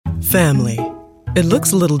Family. It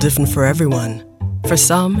looks a little different for everyone. For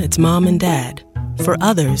some, it's mom and dad. For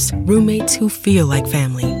others, roommates who feel like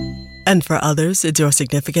family. And for others, it's your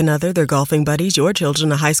significant other, their golfing buddies, your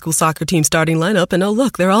children, a high school soccer team starting lineup, and oh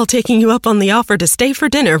look, they're all taking you up on the offer to stay for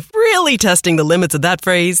dinner, really testing the limits of that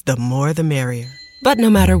phrase, the more the merrier. But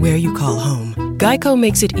no matter where you call home, Geico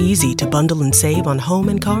makes it easy to bundle and save on home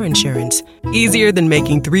and car insurance. Easier than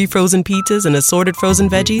making 3 frozen pizzas and assorted frozen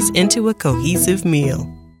veggies into a cohesive meal.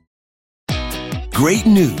 Great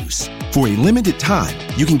news! For a limited time,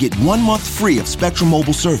 you can get 1 month free of Spectrum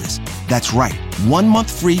Mobile service. That's right, 1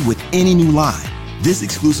 month free with any new line. This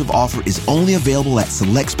exclusive offer is only available at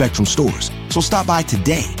select Spectrum stores, so stop by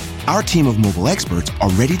today. Our team of mobile experts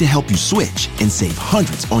are ready to help you switch and save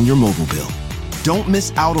hundreds on your mobile bill. Don't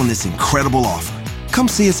miss out on this incredible offer. Come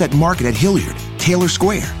see us at Market at Hilliard, Taylor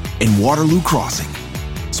Square, and Waterloo Crossing.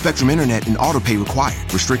 Spectrum Internet and autopay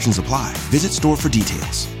required. Restrictions apply. Visit store for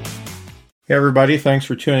details. Hey everybody, thanks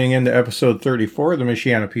for tuning in to episode 34 of the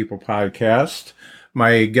Michiana People Podcast.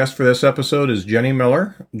 My guest for this episode is Jenni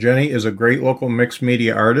Miller. Jenni is a great local mixed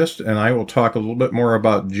media artist, and I will talk a little bit more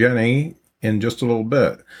about Jenni in just a little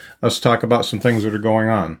bit. Let's talk about some things that are going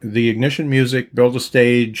on. The Ignition Music Build a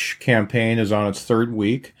Stage campaign is on its 3rd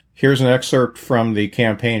week. Here's an excerpt from the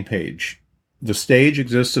campaign page. The stage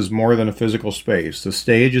exists as more than a physical space. The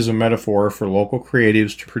stage is a metaphor for local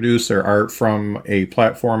creatives to produce their art from a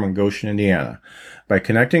platform in Goshen, Indiana. By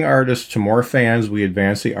connecting artists to more fans, we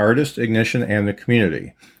advance the artist, Ignition, and the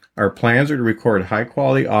community. Our plans are to record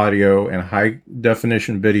high-quality audio and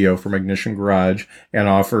high-definition video from Ignition Garage and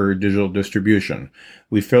offer digital distribution.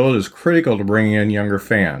 We feel it is critical to bring in younger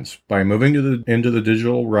fans. By moving into the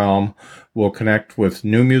digital realm, we'll connect with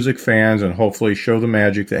new music fans and hopefully show the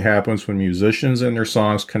magic that happens when musicians and their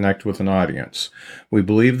songs connect with an audience. We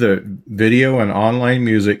believe that video and online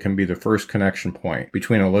music can be the first connection point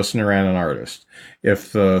between a listener and an artist.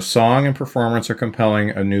 If the song and performance are compelling,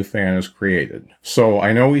 a new fan is created. So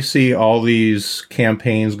I know we see all these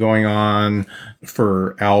campaigns going on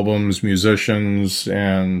for albums, musicians,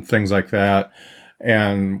 and things like that.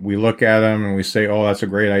 And we look at them and we say, oh, that's a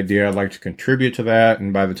great idea. I'd like to contribute to that.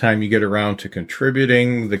 And by the time you get around to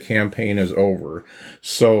contributing, the campaign is over.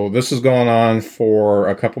 So this is going on for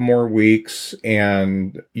a couple more weeks,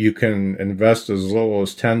 and you can invest as little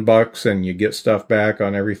as $10 and you get stuff back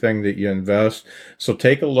on everything that you invest. So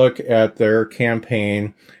take a look at their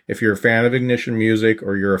campaign. If you're a fan of Ignition Music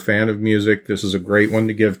or you're a fan of music, this is a great one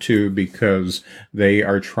to give to because they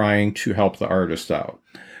are trying to help the artist out.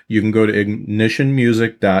 You can go to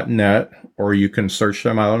ignitionmusic.net, or you can search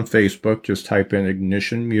them out on Facebook. Just type in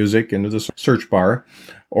Ignition Music into the search bar,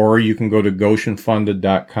 or you can go to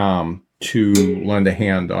goshenfunded.com to lend a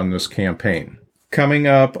hand on this campaign. Coming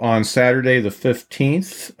up on Saturday the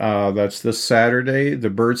 15th, that's this Saturday, the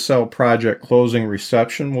Bird Cell Project closing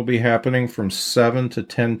reception will be happening from 7 to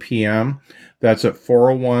 10 p.m. That's at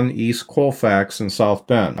 401 East Colfax in South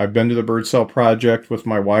Bend. I've been to the Bird Cell Project with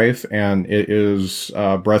my wife, and it is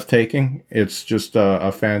breathtaking. It's just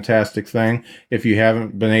a fantastic thing. If you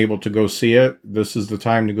haven't been able to go see it, this is the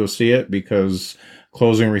time to go see it because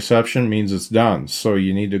closing reception means it's done. So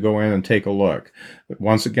you need to go in and take a look.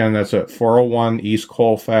 Once again, that's at 401 East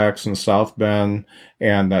Colfax in South Bend,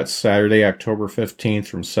 and that's Saturday, October 15th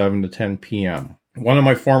from 7 to 10 p.m. One of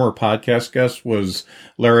my former podcast guests was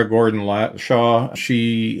Lara Gordon-Shaw.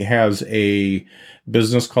 She has a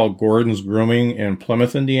business called Gordon's Grooming in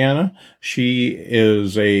Plymouth, Indiana. She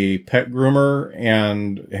is a pet groomer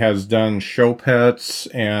and has done show pets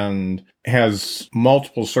and has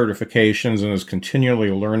multiple certifications and is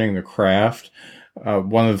continually learning the craft.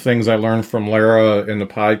 One of the things I learned from Lara in the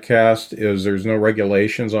podcast is there's no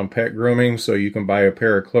regulations on pet grooming, so you can buy a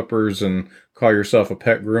pair of clippers and call yourself a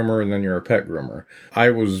pet groomer, and then you're a pet groomer.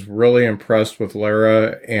 I was really impressed with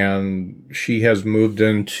Lara, and she has moved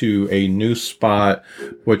into a new spot,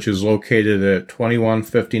 which is located at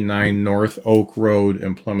 2159 North Oak Road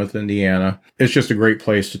in Plymouth, Indiana. It's just a great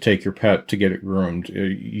place to take your pet to get it groomed.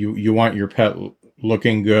 You want your pet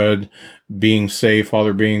looking good, being safe while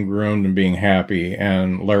they're being groomed, and being happy,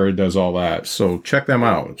 and Lara does all that. So check them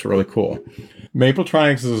out. It's really cool.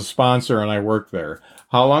 Mapletronics is a sponsor, and I work there.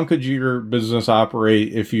 How long could your business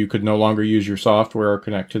operate if you could no longer use your software or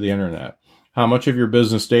connect to the internet? How much of your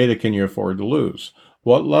business data can you afford to lose?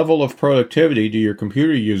 What level of productivity do your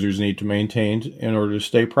computer users need to maintain in order to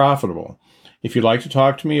stay profitable? If you'd like to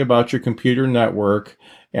talk to me about your computer network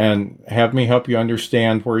and have me help you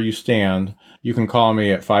understand where you stand, you can call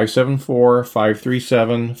me at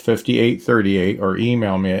 574-537-5838 or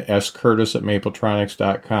email me at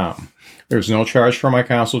scurtis@mapletronics.com. There's no charge for my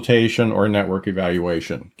consultation or network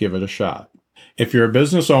evaluation. Give it a shot. If you're a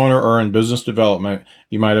business owner or in business development,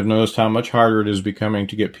 you might have noticed how much harder it is becoming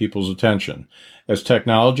to get people's attention. As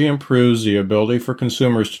technology improves, the ability for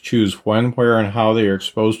consumers to choose when, where, and how they are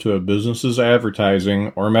exposed to a business's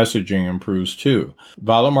advertising or messaging improves too.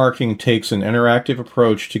 Vala Marketing takes an interactive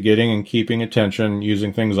approach to getting and keeping attention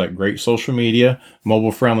using things like great social media,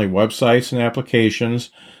 mobile-friendly websites and applications,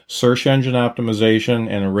 search engine optimization,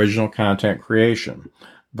 and original content creation.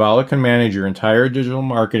 Vala can manage your entire digital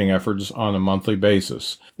marketing efforts on a monthly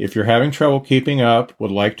basis. If you're having trouble keeping up, would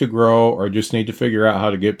like to grow, or just need to figure out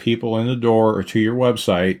how to get people in the door or to your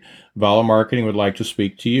website, Vala Marketing would like to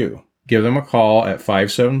speak to you. Give them a call at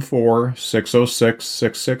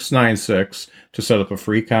 574-606-6696 to set up a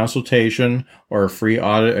free consultation or a free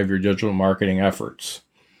audit of your digital marketing efforts.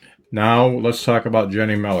 Now let's talk about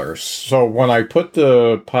Jenni Miller. So when I put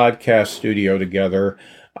the podcast studio together,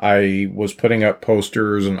 I was putting up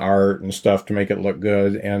posters and art and stuff to make it look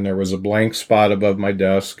good, and there was a blank spot above my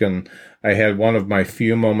desk, and I had one of my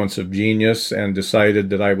few moments of genius and decided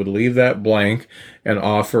that I would leave that blank and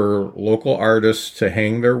offer local artists to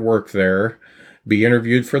hang their work there, be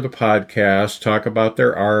interviewed for the podcast, talk about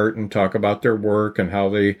their art and talk about their work and how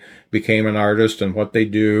they became an artist and what they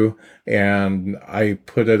do. And I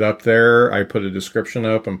put it up there. I put a description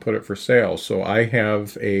up and put it for sale. So I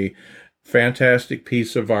have a fantastic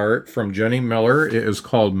piece of art from Jenni Miller. It is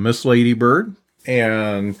called Miss Ladybird,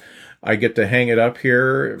 and I get to hang it up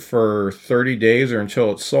here for 30 days or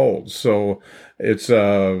until it's sold. So it's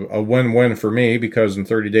a win-win for me, because in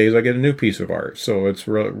 30 days I get a new piece of art. So it's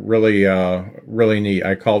really neat.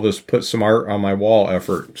 I call this put some art on my wall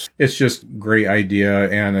effort. It's just a great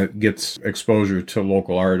idea, and it gets exposure to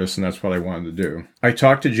local artists, and that's what I wanted to do. I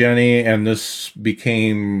talked to Jenni, and this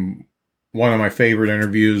became one of my favorite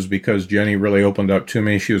interviews because Jenni really opened up to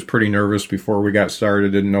me. She was pretty nervous before we got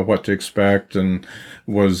started, didn't know what to expect, and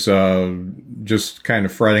was just kind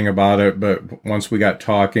of fretting about it. But once we got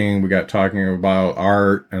talking about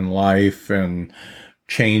art and life and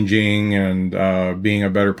changing and being a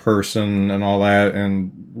better person and all that,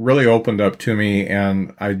 and really opened up to me.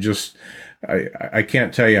 And I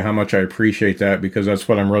can't tell you how much I appreciate that, because that's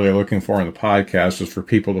what I'm really looking for in the podcast, is for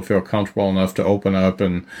people to feel comfortable enough to open up.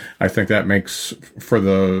 And I think that makes for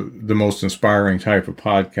the most inspiring type of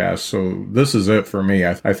podcast. So this is it for me.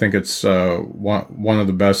 I think it's one of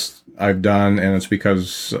the best I've done, and it's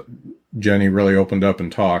because Jenni really opened up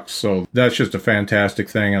and talked. So that's just a fantastic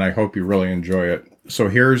thing, and I hope you really enjoy it. So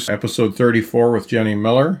here's episode 34 with Jenni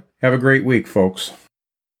Miller. Have a great week, folks.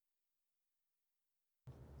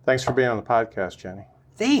 Thanks for being on the podcast, Jenni.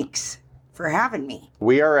 Thanks for having me.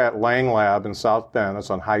 We are at Lang Lab in South Bend. It's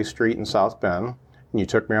on High Street in South Bend. And you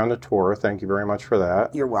took me on the tour. Thank you very much for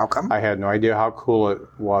that. You're welcome. I had no idea how cool it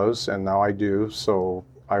was, and now I do, so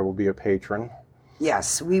I will be a patron.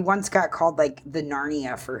 Yes, we once got called like the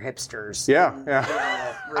Narnia for hipsters. Yeah.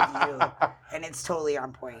 Review, and it's totally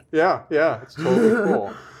on point. Yeah, it's totally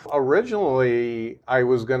cool. Originally, I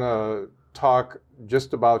was going to talk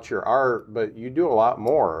just about your art, but you do a lot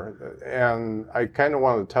more, and I kind of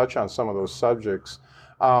wanted to touch on some of those subjects.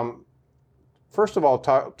 First of all,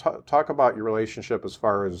 talk about your relationship as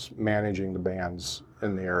far as managing the bands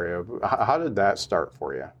in the area. How did that start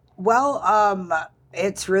for you? Well,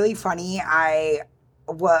 it's really funny. I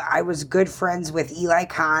was good friends with Eli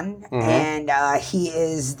Kahn, and he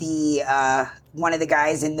is the one of the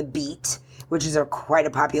guys in The Beat, which is quite a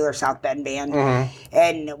popular South Bend band.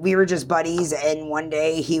 And we were just buddies, and one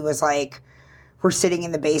day he was like, we're sitting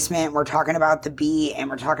in the basement, we're talking about The Beat, and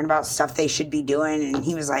we're talking about stuff they should be doing, and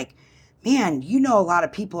he was like, man, you know a lot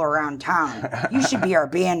of people around town. You should be our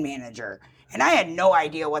band manager. And I had no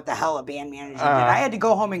idea what the hell a band manager did. I had to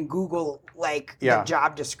go home and Google the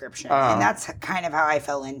job description. And that's kind of how I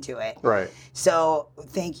fell into it. Right. So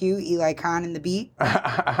thank you, Eli Kahn and The Beat.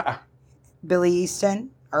 Billy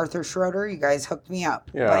Easton, Arthur Schroeder, you guys hooked me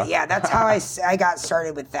up. Yeah. But yeah, that's how I got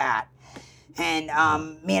started with that. And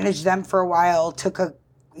managed them for a while, took a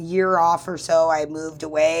year off or so. I moved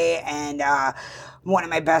away, and one of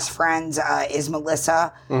my best friends is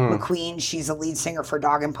Melissa McQueen. She's a lead singer for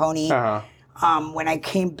Dog and Pony. When I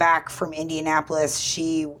came back from Indianapolis,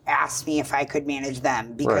 she asked me if I could manage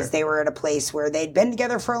them because they were at a place where they'd been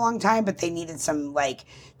together for a long time, but they needed some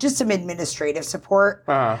just some administrative support.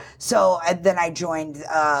 So then I joined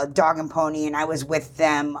Dog and Pony, and I was with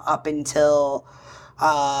them up until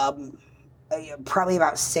probably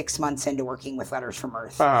about 6 months into working with Letters from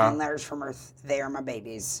Earth. And Letters from Earth, they are my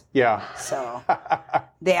babies. Yeah. So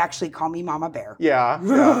they actually call me Mama Bear.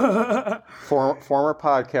 Yeah. Former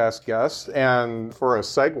podcast guest. And for a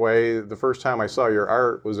segue, the first time I saw your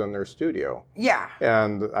art was in their studio. Yeah.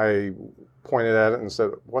 And I pointed at it and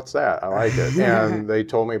said, "What's that? I like it." And they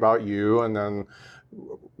told me about you, and then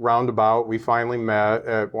roundabout, we finally met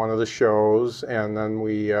at one of the shows, and then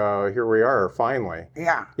we here we are finally.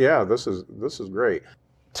 Yeah, this is great.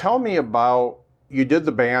 Tell me about, you did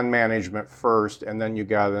the band management first, and then you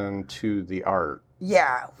got into the art.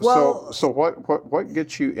 Yeah. Well, so what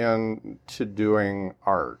gets you into doing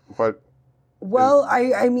art? Well,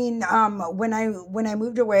 I mean, when I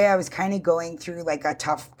moved away, I was kind of going through like a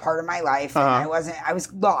tough part of my life, and I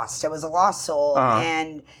was lost. I was a lost soul,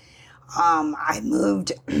 and I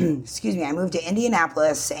moved. Excuse me. I moved to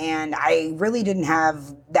Indianapolis, and I really didn't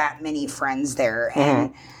have that many friends there,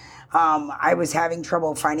 and I was having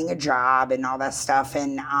trouble finding a job and all that stuff,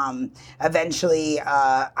 and eventually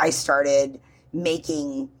I started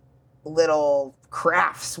making little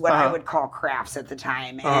crafts, what I would call crafts at the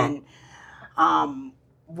time, and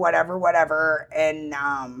whatever. And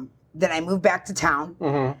then I moved back to town,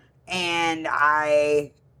 and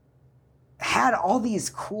I had all these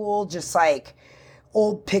cool, just like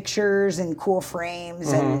old pictures and cool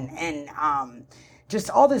frames and just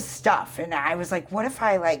all this stuff. And I was like, what if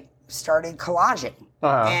I like started collaging?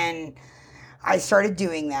 And I started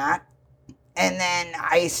doing that. And then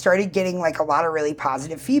I started getting like a lot of really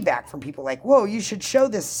positive feedback from people like, whoa, you should show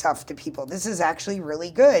this stuff to people. This is actually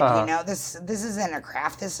really good. You know, this isn't a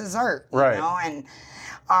craft, this is art. Right. You know,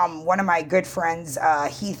 and one of my good friends,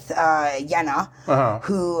 Heath Yenna,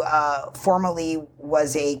 who formerly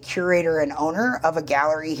was a curator and owner of a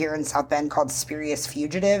gallery here in South Bend called Spurious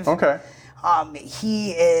Fugitive. Okay.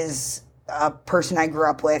 He is a person I grew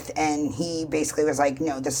up with, and he basically was like,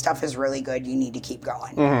 no, this stuff is really good. You need to keep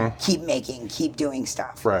going. Keep making, keep doing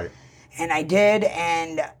stuff. Right. And I did,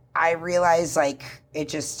 and I realized like it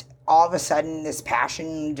just, all of a sudden this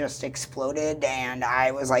passion just exploded, and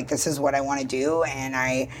I was like, this is what I want to do. And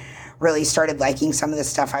I really started liking some of the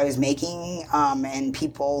stuff I was making, and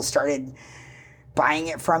people started buying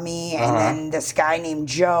it from me. And then this guy named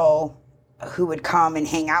Joe, who would come and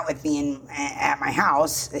hang out with me at my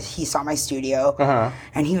house, he saw my studio,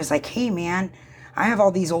 and he was like, hey man, I have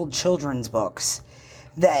all these old children's books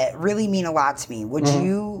that really mean a lot to me. Would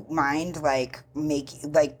you mind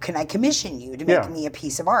can I commission you to make me a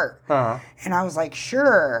piece of art? And I was like,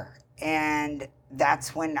 sure. And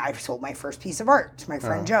that's when I sold my first piece of art to my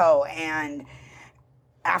friend Joe. And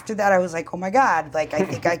after that, I was like, oh my God, like I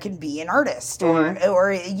think I can be an artist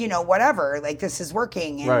or you know, whatever, like this is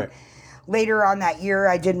working. And later on that year,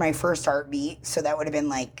 I did my first art beat. So that would have been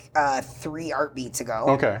like 3 art beats ago.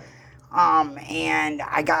 Okay. And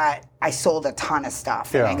I sold a ton of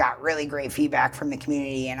stuff, and I got really great feedback from the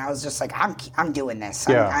community, and I was just like, I'm doing this.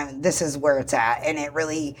 This is where it's at. And it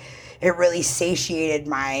really satiated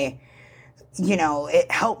my, you know,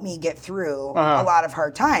 it helped me get through a lot of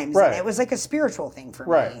hard times. And it was like a spiritual thing for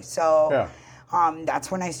me. So,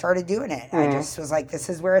 that's when I started doing it. I just was like, this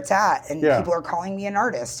is where it's at. And people are calling me an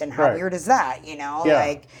artist, and how weird is that? You know,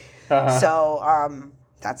 so,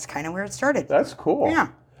 that's kind of where it started. That's cool. Yeah.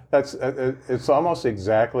 It's almost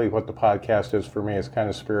exactly what the podcast is for me. It's kind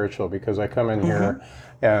of spiritual, because I come in here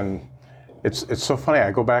and it's so funny.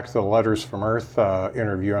 I go back to the Letters from Earth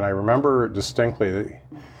interview, and I remember distinctly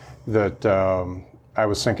that I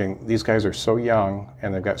was thinking, these guys are so young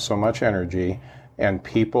and they've got so much energy, and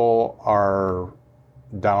people are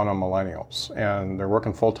down on millennials, and they're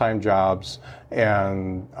working full-time jobs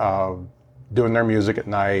and doing their music at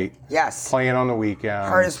night, playing on the weekends.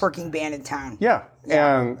 Hardest working band in town. Yeah.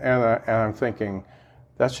 And I'm thinking,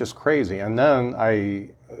 that's just crazy. And then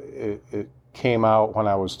it came out when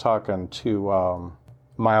I was talking to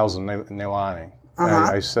Miles and Neilani.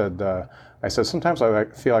 I said sometimes I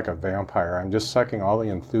feel like a vampire. I'm just sucking all the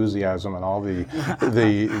enthusiasm and all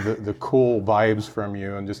the cool vibes from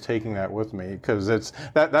you, and just taking that with me, because that's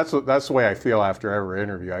the way I feel after every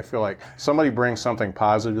interview. I feel like somebody brings something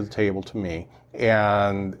positive to the table to me,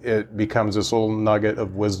 and it becomes this little nugget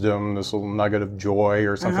of wisdom, this little nugget of joy,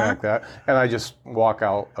 or something like that, and I just walk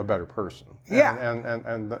out a better person.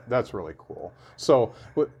 And that's really cool. So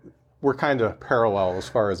we're kind of parallel as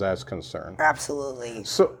far as that's concerned. Absolutely.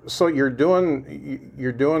 So you're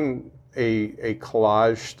doing a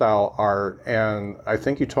collage style art, and I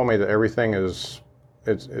think you told me that everything it's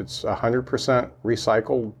 100%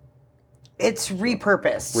 recycled. It's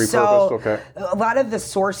repurposed. So, okay. A lot of the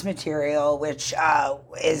source material, which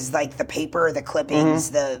is like the paper, the clippings,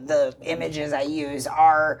 the images I use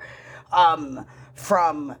are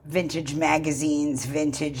from vintage magazines,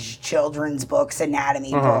 vintage children's books,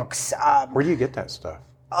 anatomy books. Where do you get that stuff?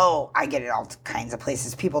 Oh, I get it all kinds of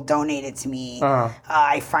places. People donate it to me.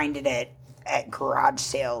 I find it at garage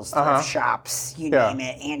sales, thrift shops, you name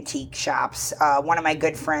it, antique shops. One of my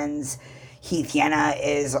good friends, Heath Yenna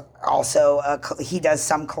is also he does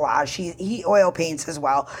some collage. He oil paints as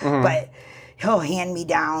well, but he'll hand me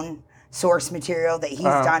down source material that he's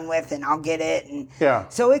done with, and I'll get it. And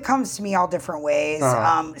so it comes to me all different ways.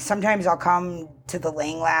 Sometimes I'll come to the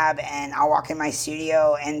Lang Lab and I'll walk in my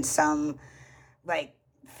studio and some like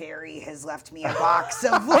fairy has left me a box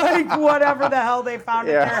of like whatever the hell they found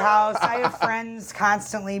at their house. I have friends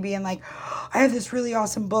constantly being like, I have this really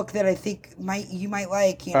awesome book that I think you might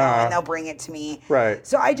like, you know, and they'll bring it to me. Right.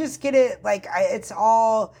 So I just get it like it's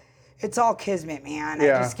all kismet, man. I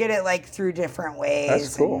just get it like through different ways.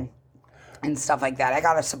 That's cool. And stuff like that. I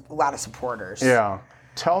got a lot of supporters. Yeah.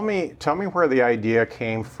 Tell me where the idea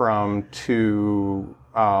came from to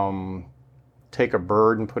take a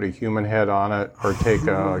bird and put a human head on it, or take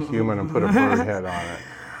a human and put a bird head on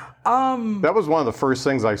it. That was one of the first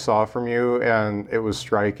things I saw from you, and it was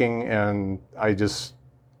striking, and I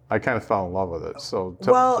kind of fell in love with it. So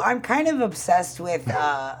I'm kind of obsessed with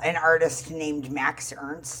an artist named Max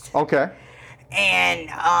Ernst. Okay. And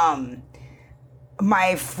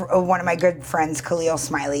one of my good friends, Khalil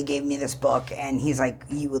Smiley, gave me this book, and he's like,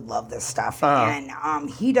 you would love this stuff. And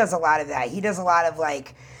he does a lot of that. He does a lot of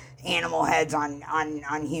like animal heads on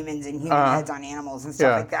humans and human heads on animals and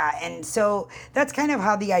stuff like that. And so that's kind of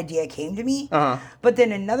how the idea came to me. But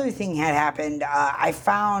then another thing had happened. I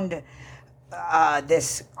found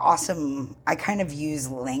this awesome, I kind of use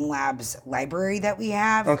Lang Lab's library that we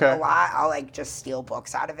have a lot. I'll like just steal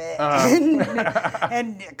books out of it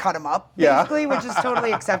and cut them up, basically, which is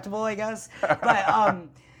totally acceptable, I guess. But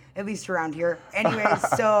at least around here. Anyways,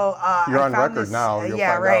 so you're on record now. You'll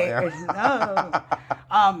find out,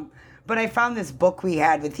 no. But I found this book we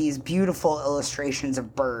had with these beautiful illustrations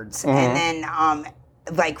of birds, and then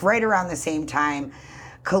like right around the same time,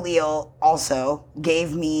 Khalil also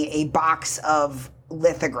gave me a box of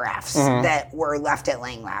lithographs that were left at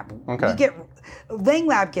Lang Lab. Lang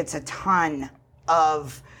Lab gets a ton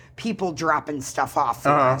of people dropping stuff off for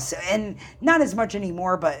us, and not as much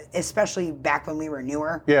anymore, but especially back when we were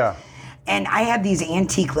newer. Yeah. And I had these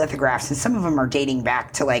antique lithographs, and some of them are dating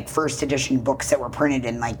back to like first edition books that were printed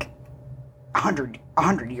in like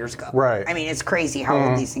 100 years ago. Right. I mean, it's crazy how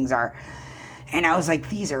old these things are. And I was like,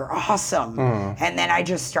 these are awesome. And then I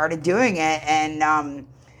just started doing it. And,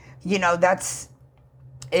 you know,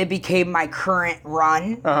 it became my current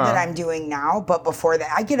run that I'm doing now. But before that,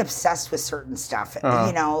 I get obsessed with certain stuff.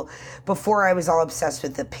 You know, before I was all obsessed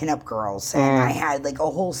with the pinup girls. And I had like a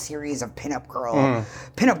whole series of pinup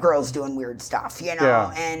girls doing weird stuff, you know.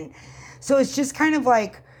 Yeah. And so it's just kind of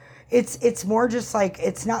like, it's more just like,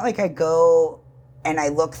 it's not like I go and I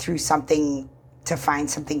look through something to find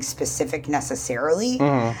something specific necessarily,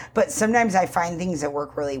 but sometimes I find things that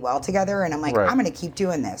work really well together, and I'm like, I'm going to keep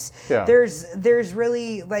doing this. Yeah. There's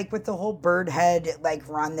really, like with the whole bird head like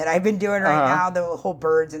run that I've been doing right now, the whole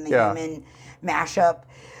birds and the human mashup,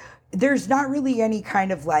 there's not really any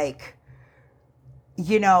kind of like,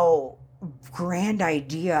 you know, grand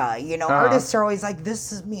idea. You know, artists are always like,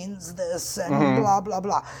 this means this and blah, blah,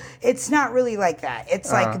 blah. It's not really like that.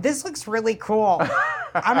 It's like, this looks really cool.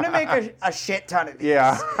 I'm going to make a shit ton of these.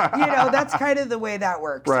 Yeah. You know, that's kind of the way that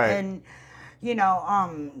works. Right. And, you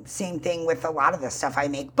know, same thing with a lot of the stuff I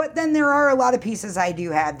make. But then there are a lot of pieces I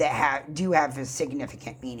do have that do have a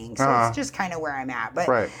significant meaning. So it's just kind of where I'm at.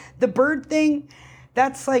 But the bird thing,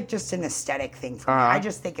 that's like just an aesthetic thing for me. I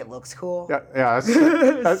just think it looks cool. Yeah,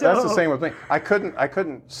 that's the same with me. I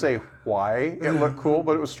couldn't say why it looked cool,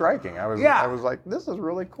 but it was striking. I was like, this is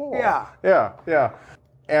really cool. Yeah.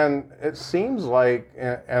 And it seems like,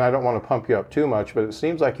 and I don't want to pump you up too much, but it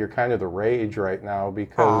seems like you're kind of the rage right now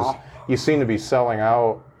because you seem to be selling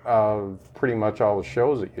out pretty much all the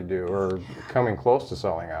shows that you do, or coming close to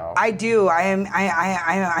selling out. I do.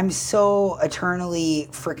 I'm so eternally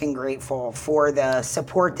freaking grateful for the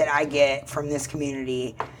support that I get from this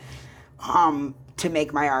community to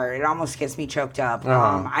make my art. It almost gets me choked up.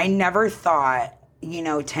 I never thought,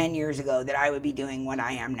 10 years ago that I would be doing what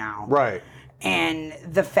I am now. Right. And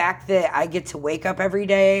the fact that I get to wake up every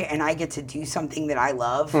day and I get to do something that I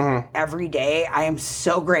love every day, I am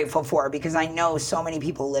so grateful for, because I know so many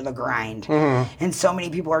people live a grind and so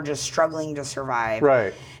many people are just struggling to survive.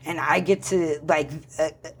 Right. And I get to,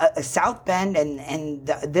 South Bend and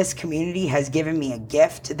this community has given me a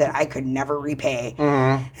gift that I could never repay.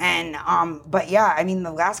 And, but yeah, I mean,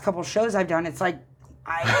 the last couple shows I've done, it's like,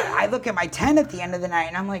 I look at my tent at the end of the night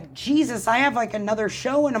and I'm like, Jesus, I have like another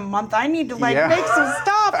show in a month. I need to make some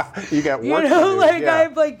stuff. You got work.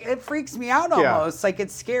 It freaks me out almost. Like,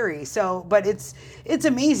 it's scary. So, but it's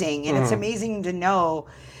amazing, and it's amazing to know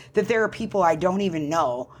that there are people I don't even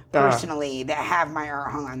know personally that have my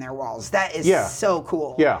art hung on their walls. That is so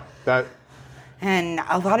cool. Yeah, And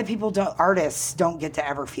a lot of artists don't get to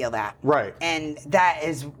ever feel that. Right. And that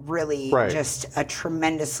is really just a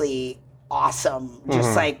tremendously awesome,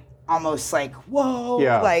 just like, almost like, whoa,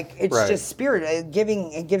 like it's just spirit. It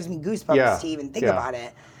gives me goosebumps to even think about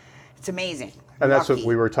it. It's amazing. And that's what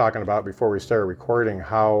we were talking about before we started recording,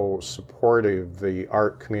 how supportive the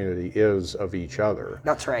art community is of each other.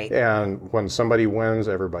 That's right. And when somebody wins,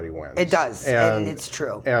 everybody wins. It does, and it's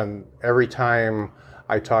true. And every time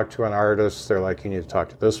I talk to an artist, they're like, you need to talk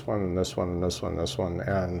to this one, and this one, and this one, and this one.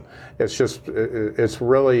 And it's just, it's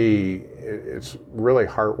really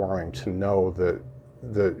heartwarming to know that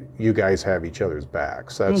you guys have each other's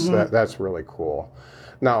backs. That's really cool.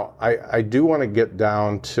 Now, I do want to get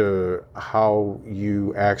down to how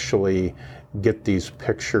you actually get these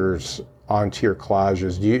pictures onto your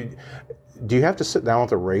collages. Do you have to sit down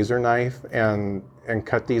with a razor knife and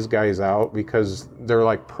cut these guys out because they're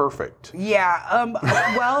like perfect? Yeah.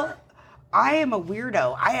 Well, I am a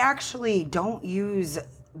weirdo. I actually don't use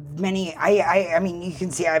many. I mean, you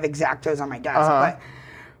can see I have X-Actos on my desk, but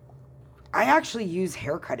I actually use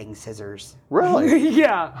hair cutting scissors. Really?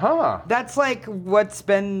 Yeah. Huh. That's like what's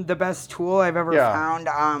been the best tool I've ever found.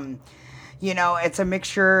 It's a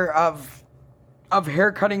mixture of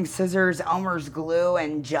hair cutting scissors, Elmer's glue,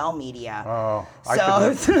 and gel media. Oh,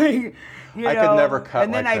 it's like, I could never cut.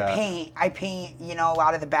 And then like I paint, a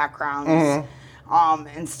lot of the backgrounds,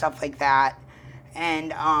 and stuff like that.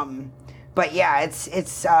 And but yeah,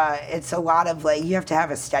 it's a lot of like you have to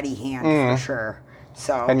have a steady hand for sure.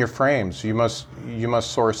 So and your frames, you must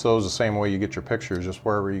source those the same way you get your pictures, just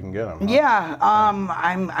wherever you can get them. Huh? Yeah,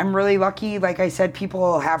 I'm really lucky. Like I said,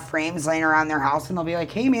 people have frames laying around their house, and they'll be like,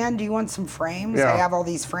 "Hey, man, do you want some frames? Yeah. I have all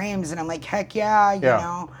these frames," and I'm like, "Heck yeah, you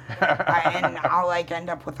know." And I'll like end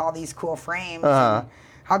up with all these cool frames. And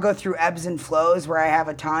I'll go through ebbs and flows where I have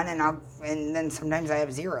a ton, and then sometimes I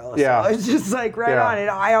have zero. Yeah. So it's just like on. And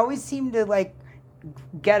I always seem to like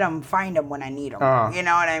find them when I need them. You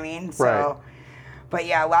know what I mean? So. Right. But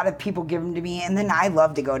yeah, a lot of people give them to me, and then I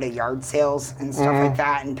love to go to yard sales and stuff like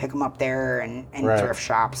that, and pick them up there, and thrift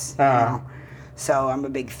shops. You know? So I'm a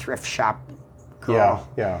big thrift shop girl.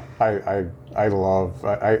 Yeah. I love.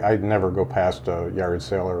 I never go past a yard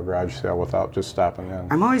sale or a garage sale without just stopping in.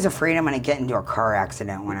 I'm always afraid I'm going to get into a car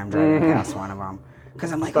accident when I'm driving past one of them,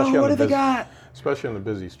 because I'm like, Especially what do they got? Especially on the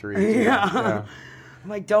busy streets. Yeah. I'm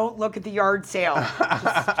like, don't look at the yard sale.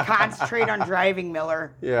 Just concentrate on driving,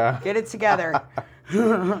 Miller. Yeah. Get it together.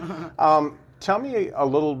 Tell me a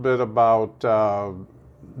little bit about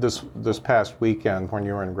this past weekend when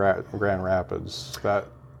you were in Grand Rapids. That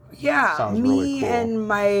sounds really cool. And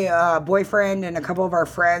my boyfriend and a couple of our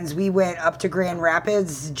friends, we went up to Grand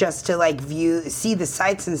Rapids just to like see the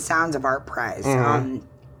sights and sounds of Art Prize.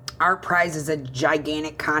 Art Prize is a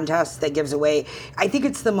gigantic contest that gives away, I think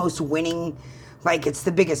it's the most winning, like it's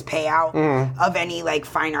the biggest payout of any like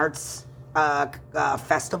fine arts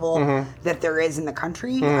festival that there is in the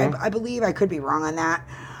country. I believe. I could be wrong on that.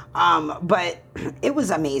 But it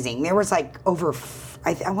was amazing. There was like over,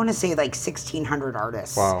 I want to say like 1,600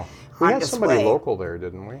 artists. Wow. We had display. somebody local there,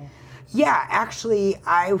 didn't we? Yeah, actually,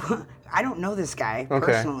 I don't know this guy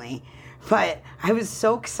personally, but I was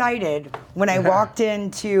so excited when I walked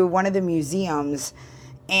into one of the museums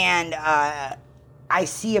and I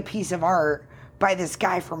see a piece of art by this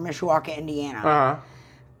guy from Mishawaka, Indiana.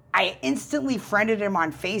 I instantly friended him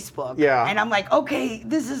on Facebook. Yeah. And I'm like, okay,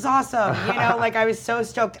 this is awesome. Like I was so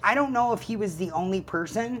stoked. I don't know if he was the only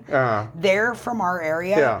person there from our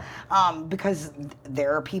area. Yeah. Because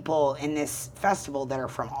there are people in this festival that are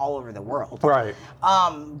from all over the world. Right.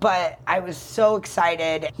 But I was so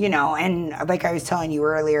excited, and like I was telling you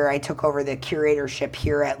earlier, I took over the curatorship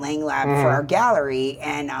here at Lang Lab for our gallery,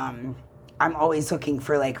 and I'm always looking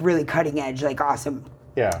for like really cutting edge, like awesome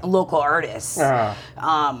local artists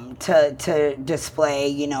to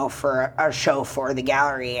display, for a show for the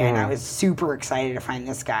gallery, and I was super excited to find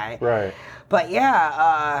this guy. Right. But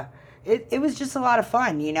yeah, it was just a lot of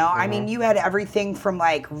fun, I mean, you had everything from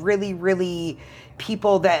like really, really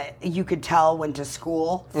people that you could tell went to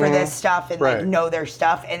school for this stuff and like know their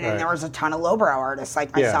stuff, and then there was a ton of lowbrow artists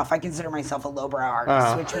like myself. I consider myself a lowbrow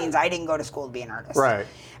artist, which means I didn't go to school to be an artist. Right.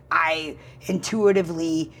 I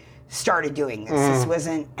intuitively started doing this. This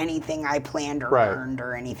wasn't anything I planned or learned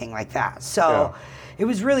or anything like that. So it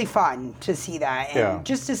was really fun to see that, and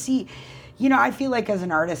just to see, I feel like as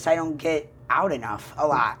an artist, I don't get out enough a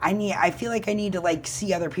lot. I feel like I need to like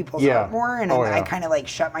see other people's art more, and I kind of like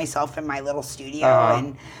shut myself in my little studio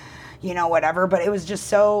and whatever. But it was just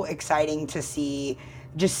so exciting to see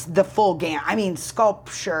just the full game. I mean,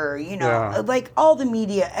 sculpture, like all the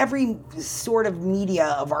media, every sort of media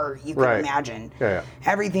of art you can imagine. Yeah.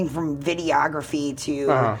 Everything from videography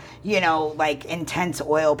to, like intense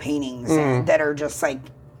oil paintings that are just like,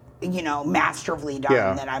 masterfully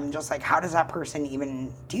done, that I'm just like, how does that person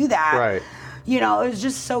even do that? Right. It was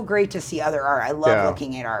just so great to see other art. I love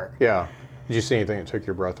looking at art. Yeah. Did you see anything that took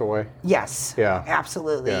your breath away? Yes. Yeah.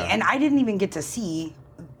 Absolutely. Yeah. And I didn't even get to see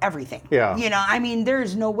everything. Yeah. I mean,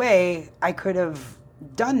 there's no way I could have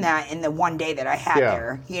done that in the one day that I had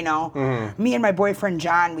there. Me and my boyfriend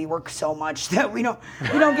John, we work so much that we don't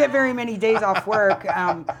get very many days off work.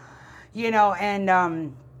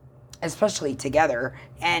 Especially together,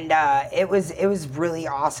 and it was really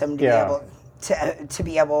awesome to be able to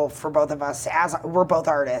be able for both of us, as we're both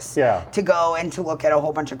artists, to go and to look at a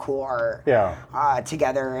whole bunch of cool art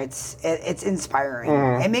together. It's inspiring.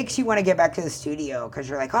 It makes you want to get back to the studio because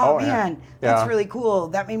you're like, oh man, that's really cool.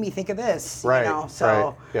 That made me think of this.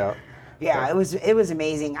 So it was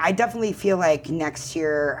amazing. I definitely feel like next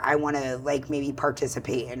year I want to like maybe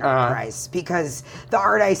participate in Art Prize because the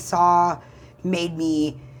art I saw made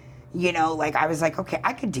me. Like I was like, okay,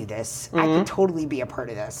 I could do this. I could totally be a part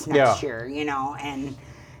of this next year, and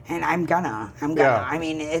I'm gonna. I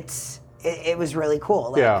mean, it was really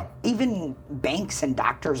cool. Like, even banks and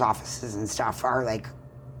doctors' offices and stuff are like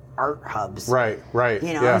art hubs. Right.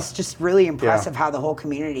 It's just really impressive how the whole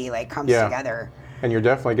community like comes together. And you're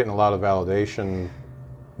definitely getting a lot of validation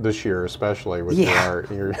this year, especially with your art.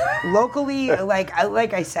 You're locally, like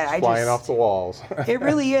I said, flying off the walls. It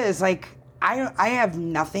really is like. I have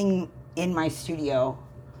nothing in my studio.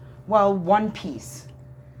 Well, one piece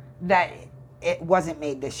that it wasn't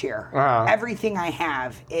made this year. Everything I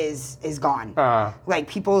have is gone. Like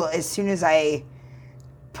people, as soon as I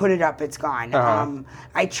put it up, it's gone.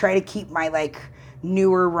 I try to keep my like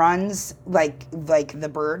newer runs, like the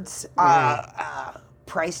birds,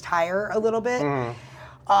 priced higher a little bit.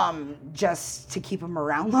 Just to keep them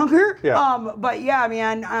around longer. But yeah,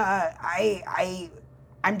 man,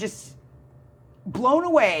 I'm just blown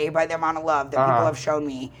away by the amount of love that people have shown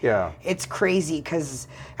me. It's crazy because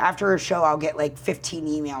after a show I'll get like 15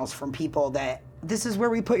 emails from people that this is where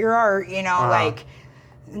we put your art, like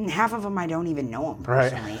and half of them I don't even know them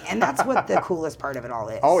personally. And that's what the coolest part of it all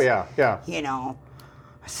is. Oh yeah.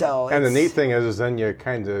 So and the neat thing is then you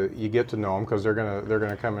get to know them because they're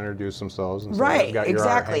gonna come introduce themselves and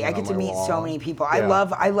exactly. I get to meet so many people. I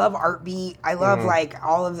love Art Beat. I love like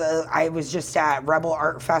all of the. I was just at Rebel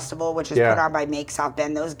Art Festival, which is put on by Make South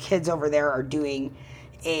Bend. Those kids over there are doing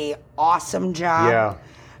a awesome job.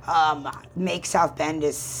 Make South Bend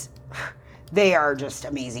is. They are just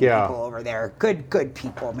amazing people over there. Good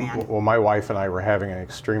people, man. Well, my wife and I were having an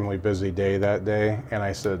extremely busy day that day, and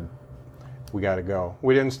I said, we got to go.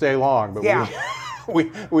 We didn't stay long, but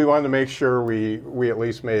we wanted to make sure we at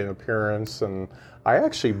least made an appearance. And I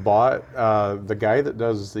actually bought the guy that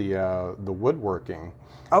does the woodworking.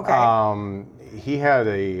 Okay. He had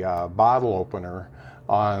a bottle opener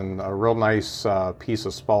on a real nice piece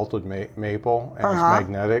of spalted maple, and it's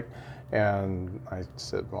magnetic. And I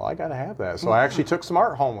said, well, I got to have that. So I actually took some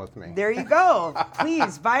art home with me. There you go.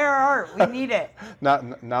 Please, buy our art. We need it.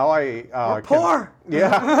 Now I We're poor.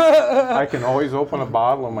 I can always open a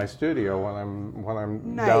bottle in my studio when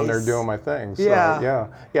I'm down there doing my thing. So, yeah,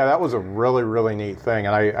 that was a really, really neat thing.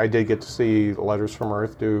 And I did get to see Letters from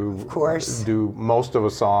Earth do most of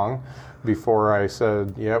a song before I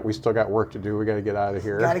said, we still got work to do. We got to get out of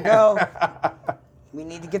here. Got to go. We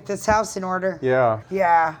need to get this house in order.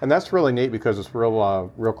 Yeah. And that's really neat because it's real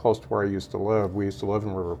close to where I used to live. We used to live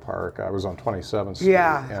in River Park. I was on 27th Street.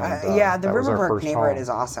 The River Park neighborhood is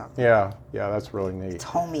awesome. Yeah, that's really neat. It's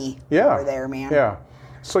homey over there, man. Yeah.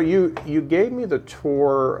 So you gave me the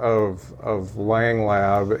tour of Lang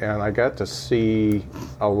Lab, and I got to see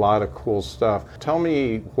a lot of cool stuff. Tell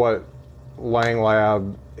me what Lang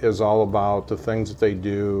Lab is all about, the things that they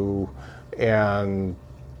do, and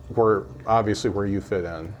where you fit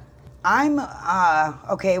in. I'm at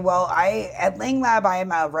Lang Lab I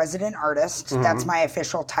am a resident artist. That's my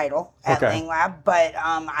official title at Lang Lab. But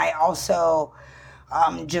I also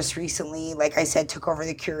just recently, like I said, took over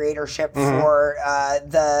the curatorship for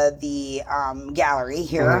the gallery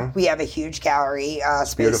here. We have a huge gallery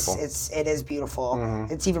space. Beautiful. It is beautiful.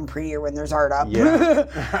 It's even prettier when there's art up.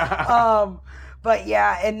 But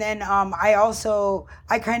yeah, and then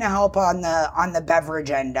I kind of help on the beverage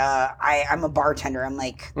end. I'm a bartender. I'm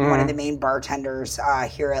like one of the main bartenders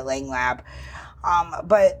here at Lang Lab.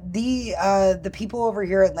 But the people over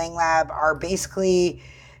here at Lang Lab are basically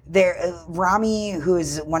Rami, who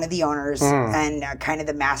is one of the owners and kind of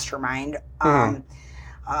the mastermind.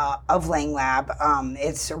 of Lang Lab.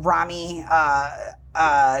 It's Rami,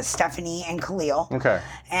 Stephanie, and Khalil. Okay.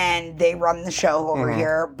 And they run the show over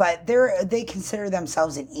here, but they consider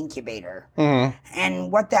themselves an incubator.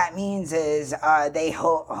 And what that means is they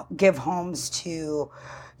give homes to,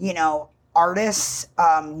 artists,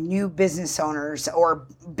 new business owners, or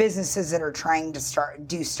businesses that are trying to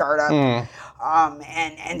do startup,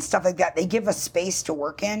 and stuff like that. They give a space to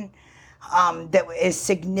work in that is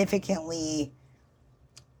significantly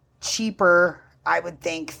cheaper, I would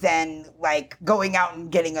think, than like going out and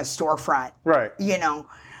getting a storefront. Right.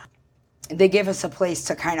 They give us a place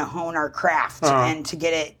to kind of hone our craft and to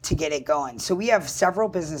get it going. So we have several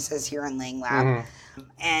businesses here in Lang Lab,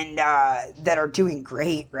 and that are doing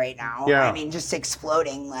great right now. Yeah. I mean, just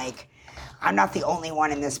exploding. Like, I'm not the only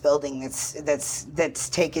one in this building that's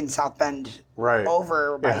taken South Bend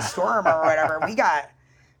over by storm or whatever.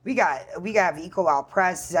 We have Ecolal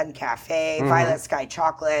Press, Zen Cafe, Violet Sky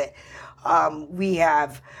Chocolate. We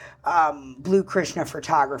have Blue Krishna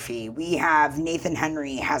Photography. We have Nathan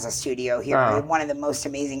Henry has a studio here. One of the most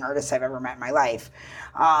amazing artists I've ever met in my life.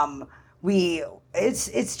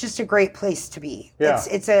 It's just a great place to be. Yeah.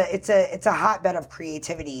 It's a hotbed of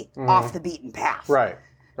creativity off the beaten path. Right.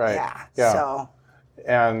 Yeah. So.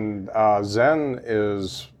 And Zen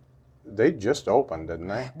is. They just opened, didn't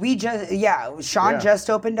they? Sean just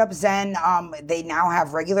opened up Zen. They now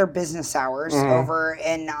have regular business hours over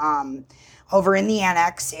in the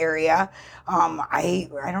Annex area. I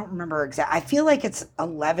don't remember exactly. I feel like it's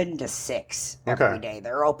 11 to 6 every day.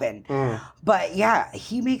 They're open. But yeah,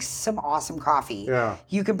 he makes some awesome coffee. Yeah.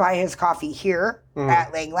 You can buy his coffee here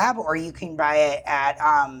at Lang Lab, or you can buy it at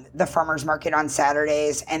the farmers market on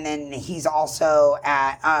Saturdays. And then he's also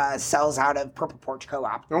at sells out of Purple Porch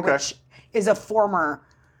Co-op, which is a former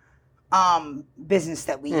business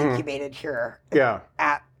that we incubated here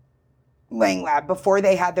at Lang Lab before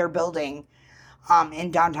they had their building.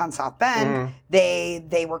 In downtown South Bend,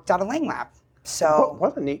 they worked out of Lang Lab. So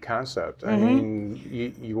what a neat concept. I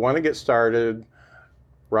mean, you want to get started.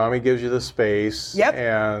 Rami gives you the space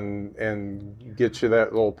and gets you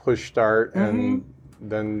that little push start, and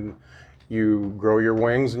then you grow your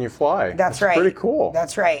wings and you fly. That's right. Pretty cool.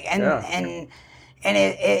 That's right. And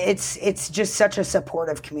it's just such a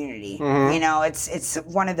supportive community. It's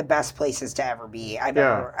one of the best places to ever be.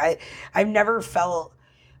 I've never felt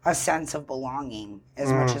a sense of belonging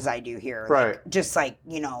as much as I do here. Like, just like,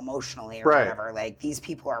 emotionally or whatever. Like, these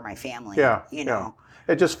people are my family. You know.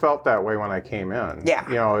 It just felt that way when I came in. Yeah.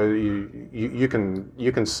 You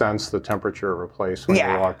can sense the temperature of a place when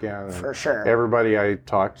you walk in. And for sure. Everybody I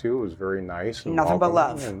talked to was very nice and nothing but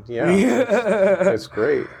love. And it's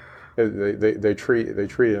great. They treat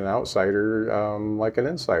an outsider like an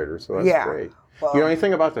insider, so that's great. Well, you know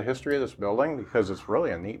anything about the history of this building? Because it's really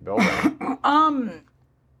a neat building.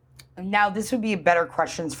 Now, this would be better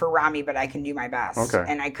questions for Rami, but I can do my best. Okay.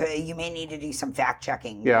 And you may need to do some fact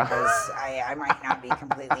checking because I might not be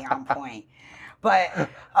completely on point. But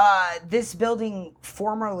this building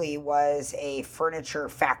formerly was a furniture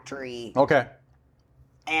factory. Okay.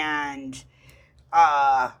 And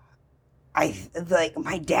my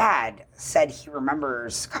dad said he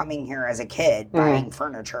remembers coming here as a kid buying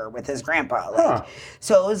furniture with his grandpa.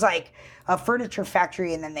 So it was like a furniture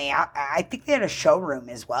factory, and then I think they had a showroom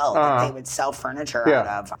as well that they would sell furniture out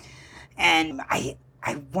of. And I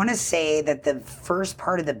want to say that the first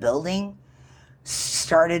part of the building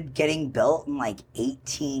started getting built in like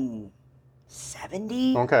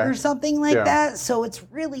 1870 or something like that. So it's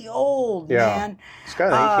really old, man. It's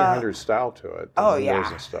got an 1800s style to it.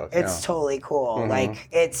 And stuff. It's totally cool. Like,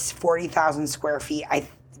 it's 40,000 square feet.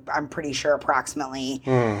 I'm pretty sure approximately.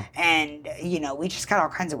 And, we just got all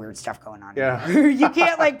kinds of weird stuff going on. Yeah. You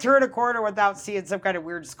can't like turn a corner without seeing some kind of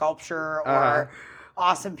weird sculpture or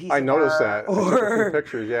awesome piece of art. I noticed that. Or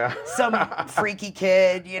pictures, some freaky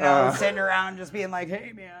kid, sitting around just being like,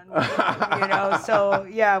 hey, man. So,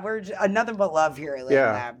 we're nothing but love here at Lang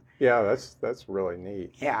Lab. Yeah, that's really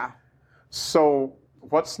neat. Yeah. So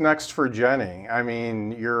what's next for Jenni? I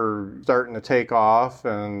mean, you're starting to take off,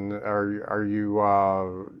 and are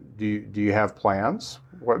you? Do you have plans?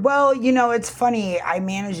 Well, it's funny. I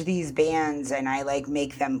manage these bands, and I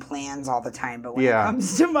make them plans all the time. But when it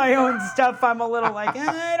comes to my own stuff, I'm a little like,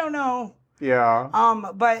 I don't know. Yeah.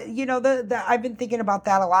 But I've been thinking about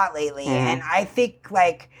that a lot lately, and I think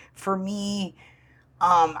for me,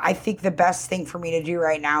 I think the best thing for me to do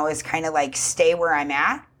right now is kind of stay where I'm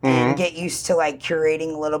at and get used to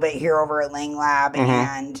curating a little bit here over at Lang Lab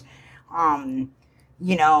and,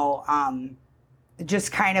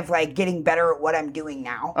 just kind of getting better at what I'm doing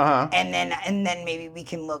now. And then maybe we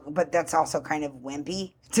can look, but that's also kind of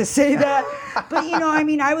wimpy to say that. But I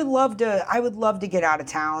mean, I would love to get out of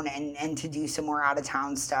town and to do some more out of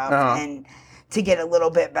town stuff and to get a little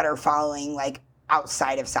bit better following, like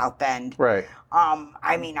outside of South Bend. Right.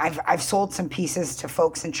 I mean, I've sold some pieces to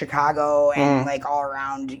folks in Chicago and like all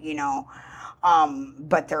around,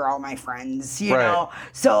 but they're all my friends, you know?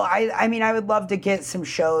 So I mean, I would love to get some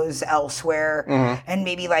shows elsewhere and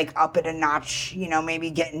maybe like up it a notch, maybe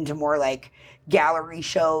get into more like gallery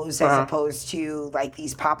shows as opposed to like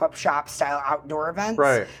these pop-up shop style outdoor events,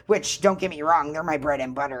 which don't get me wrong, they're my bread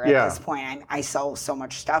and butter at this point. I sell so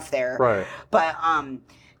much stuff there, but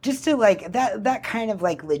just to like that kind of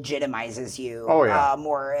like legitimizes you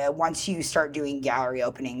more once you start doing gallery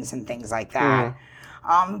openings and things like that.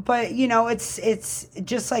 But it's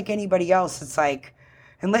just like anybody else. It's like,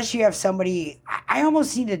 unless you have somebody, I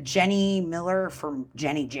almost need a Jenni Miller from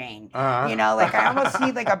Jenny Jane. Like I almost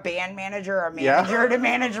need like a band manager or a manager to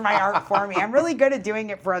manage my art for me. I'm really good at doing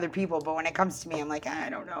it for other people, but when it comes to me, I'm like, I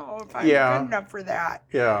don't know if I'm good enough for that.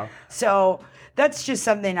 So that's just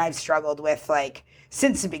something I've struggled with, like,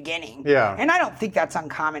 since the beginning. And I don't think that's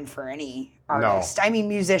uncommon for any artist. I mean,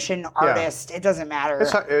 musician, artist, it doesn't matter.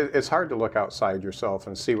 It's hard to look outside yourself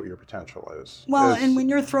and see what your potential is. Well, and when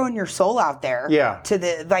you're throwing your soul out there to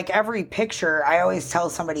the, like every picture, I always tell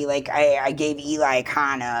somebody, like I gave Eli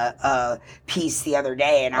Khan a piece the other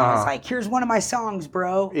day and I was like, here's one of my songs,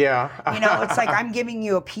 bro. It's like, I'm giving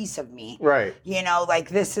you a piece of me. Like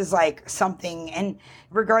this is like something, and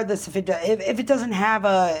regardless if it doesn't have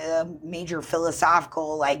a major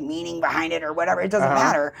philosophical like meaning behind it or whatever, it doesn't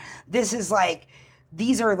matter. This is like,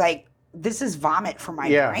 this is vomit from my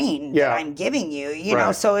brain that I'm giving you, you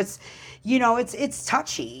know? So it's, it's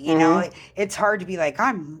touchy, you know, it's hard to be like,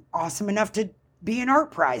 I'm awesome enough to be an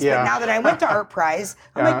art prize. But now that I went to art prize,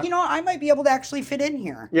 I'm like, I might be able to actually fit in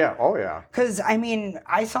here. Cause I mean,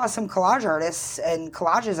 I saw some collage artists and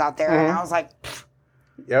collages out there and I was like,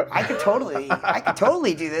 I could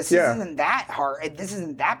totally do this. This isn't that hard. This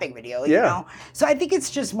isn't that big of a deal, you know? So I think it's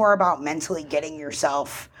just more about mentally getting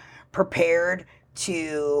yourself prepared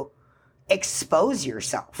to expose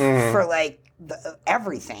yourself for like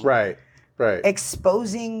everything.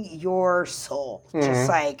 Exposing your soul. Just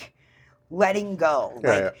like letting go.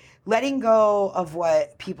 Letting go of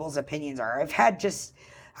what people's opinions are. I've had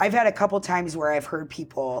a couple times where I've heard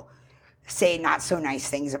people say not so nice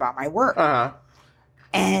things about my work.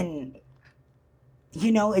 And,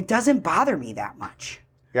 it doesn't bother me that much.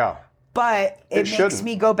 But it makes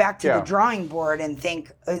me go back to the drawing board and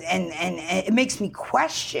think, and it makes me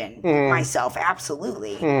question myself,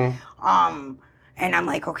 absolutely. And I'm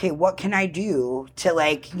like, okay, what can I do to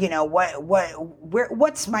like,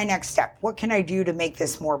 what's my next step? What can I do to make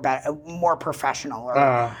this more professional?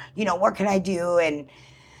 Or, what can I do? And,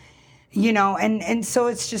 and so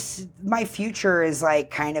it's just, my future is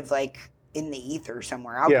like, kind of like in the ether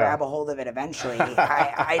somewhere. I'll grab a hold of it eventually.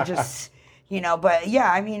 I just, but yeah,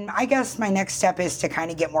 I mean, I guess my next step is to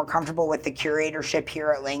kind of get more comfortable with the curatorship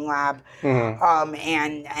here at Lang Lab.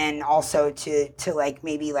 And also to like,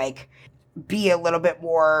 maybe like be a little bit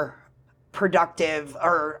more productive,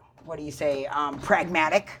 or what do you say?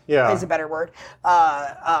 Pragmatic is a better word,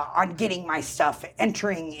 on getting my stuff,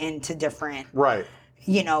 entering into different,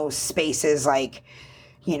 spaces, like,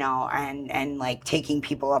 and like taking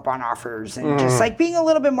people up on offers and just like being a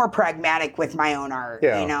little bit more pragmatic with my own art,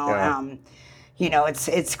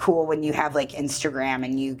 it's cool when you have like Instagram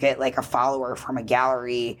and you get like a follower from a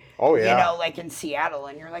gallery, like in Seattle,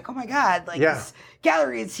 and you're like, oh my God, like this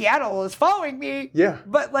gallery in Seattle is following me.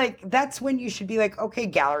 But like, that's when you should be like, okay,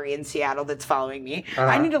 gallery in Seattle that's following me.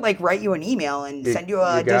 I need to like write you an email and send you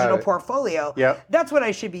a digital portfolio. That's what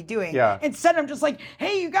I should be doing. Instead, I'm just like,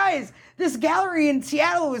 hey, you guys, this gallery in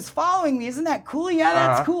Seattle is following me. Isn't that cool? Yeah,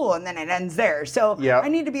 that's cool. And then it ends there. So I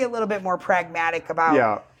need to be a little bit more pragmatic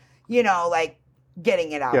about, like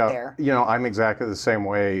getting it out there. I'm exactly the same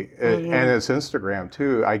way. And it's Instagram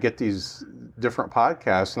too. I get these different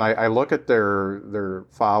podcasts and I look at their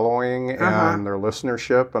following and their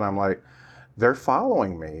listenership, and I'm like, they're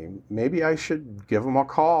following me. Maybe I should give them a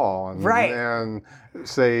call and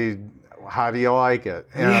say, how do you like it?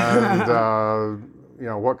 And,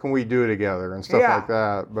 what can we do together and stuff like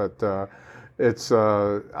that. But it's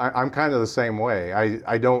I'm kind of the same way.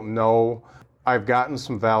 I don't know. I've gotten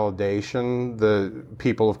some validation. The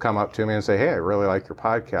people have come up to me and say, hey, I really like your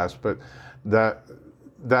podcast. But that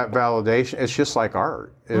validation, it's just like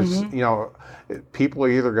art. It's, people are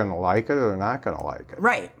either going to like it or they're not going to like it.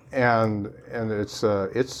 And it's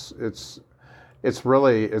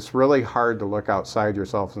really hard to look outside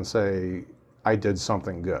yourself and say, I did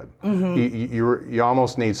something good. You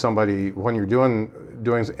almost need somebody when you're doing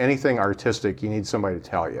doing anything artistic, you need somebody to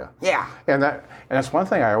tell you. Yeah. And that's one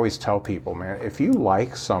thing I always tell people, man. If you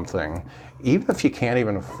like something, even if you can't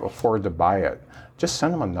even afford to buy it, just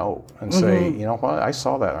send them a note and say, you know what, I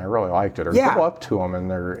saw that and I really liked it. Or go up to them in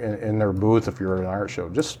their booth if you're at an art show.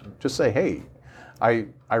 Just say, hey, I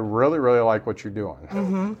really, really like what you're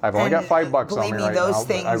doing. I've only got $5 on me right now. Believe me, those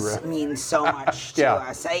things mean so much to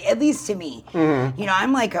us. At least to me. You know,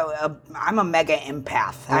 I'm like I'm a mega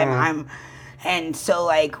empath. And so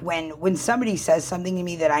like when somebody says something to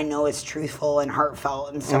me that I know is truthful and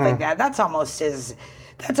heartfelt and stuff like that, that's almost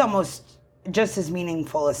just as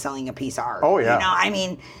meaningful as selling a piece of art. Oh yeah. You know, I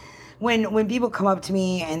mean, when people come up to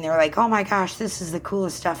me and they're like, oh my gosh, this is the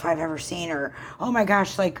coolest stuff I've ever seen, or oh my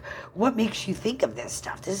gosh, like what makes you think of this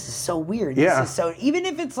stuff? This is so weird. Yeah. This is so, even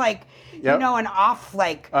if it's like, you know, an off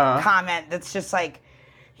like comment that's just like,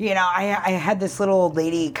 you know, I had this little old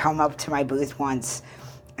lady come up to my booth once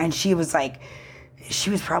and she was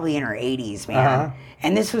probably in her 80s, man.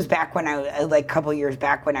 And this was back when like a couple years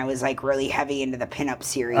back when I was like really heavy into the pinup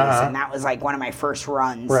series. And that was like one of my first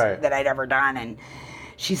runs that I'd ever done. And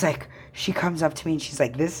she's like, she comes up to me and she's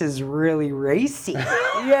like, this is really racy, you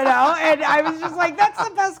know? And I was just like, that's the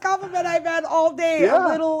best compliment I've had all day. A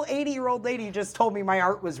little 80-year-old lady just told me my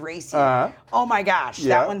art was racy. Oh my gosh,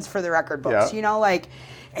 that one's for the record books. You know, like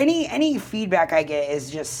any feedback I get is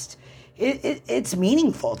just, it's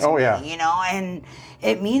meaningful to me, you know, and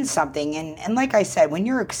it means something. And like I said, when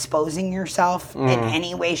you're exposing yourself in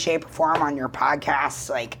any way, shape, or form on your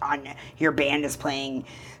podcast, like on your band is playing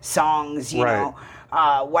songs, you know,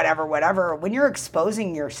 whatever, when you're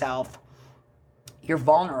exposing yourself, you're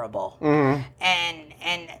vulnerable. And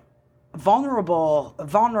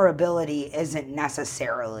vulnerability isn't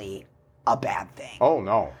necessarily a bad thing. Oh,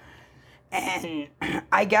 no. And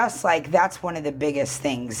I guess like that's one of the biggest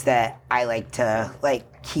things that I like to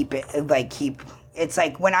keep. It's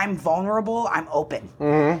like when I'm vulnerable, I'm open.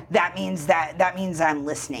 That means I'm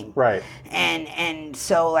listening. Right. And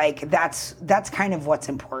so like that's kind of what's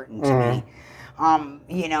important to me.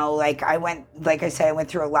 You know, like I went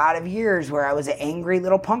through a lot of years where I was an angry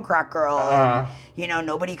little punk rock girl. And, you know,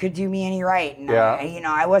 nobody could do me any right. And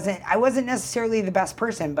I wasn't necessarily the best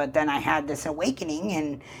person, but then I had this awakening,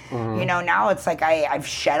 and you know, now it's like I've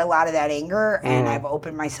shed a lot of that anger, and I've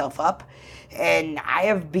opened myself up, and I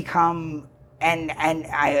have become, and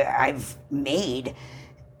I've made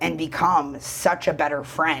and become such a better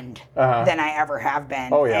friend than I ever have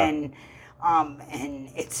been. Oh yeah. And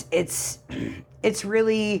it's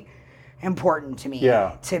really important to me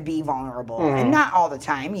to be vulnerable, and not all the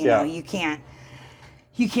time. You know, you can't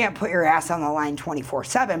put your ass on the line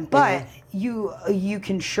 24/7, but you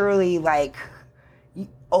can surely like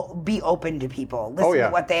be open to people, listen to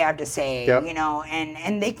what they have to say, you know,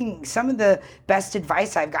 and they can. Some of the best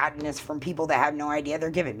advice I've gotten is from people that have no idea they're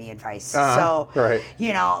giving me advice. So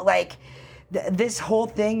you know, like this whole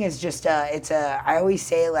thing is just I always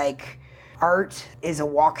say like, art is a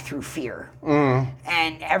walk through fear.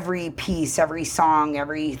 And every piece, every song,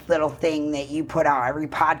 every little thing that you put out, every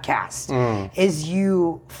podcast is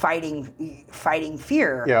you fighting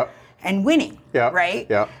fear and winning, right?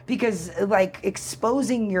 Because like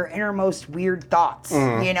exposing your innermost weird thoughts,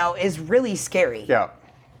 you know, is really scary.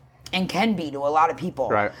 And can be to a lot of people.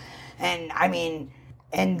 Right. And I mean,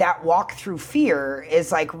 and that walk through fear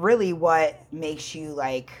is like really what makes you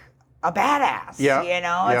like a badass. You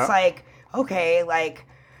know, it's like, okay, like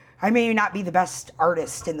I may not be the best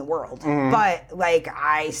artist in the world, but like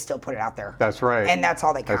I still put it out there. That's right. And that's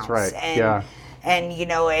all that counts. That's right. And, and you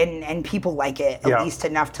know, and people like it at least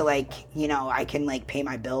enough to like, you know, I can like pay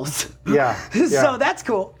my bills. So that's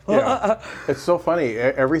cool. It's so funny.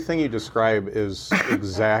 Everything you describe is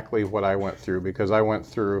exactly what I went through, because I went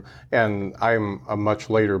through, and I'm a much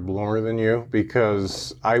later bloomer than you,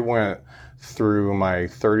 because I went through my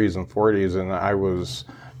 30s and 40s, and I was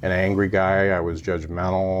an angry guy. I was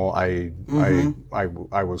judgmental.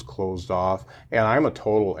 I was closed off, and I'm a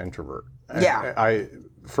total introvert.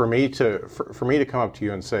 For me to come up to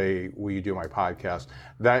you and say, will you do my podcast,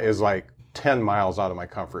 that is like 10 miles out of my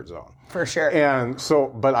comfort zone. For sure. And so,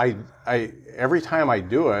 but I every time I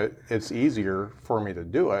do it, it's easier for me to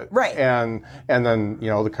do it. Right. And then, you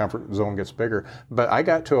know, the comfort zone gets bigger. But I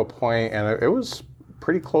got to a point, and it was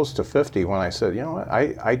pretty close to 50, when I said, you know what,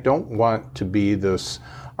 I don't want to be this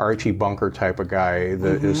Archie Bunker type of guy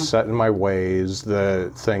that is set in my ways,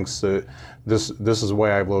 that thinks that this is the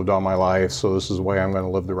way I've lived all my life, so this is the way I'm going to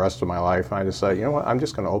live the rest of my life. And I decided, you know what, I'm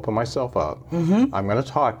just going to open myself up. I'm going to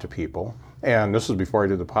talk to people. And this was before I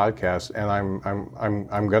did the podcast, and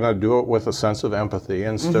I'm gonna do it with a sense of empathy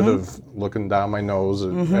instead of looking down my nose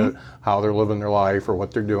at how they're living their life or what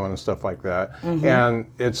they're doing and stuff like that. And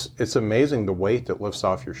it's amazing the weight that lifts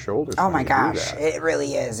off your shoulders. Oh my gosh, it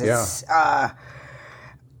really is. It's I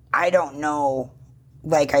don't know,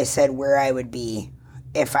 like I said, where I would be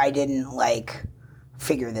if I didn't like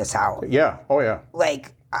figure this out. Yeah. Oh yeah.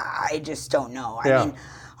 Like I just don't know. I mean,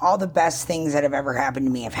 all the best things that have ever happened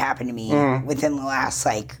to me have happened to me within the last,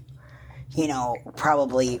 like, you know,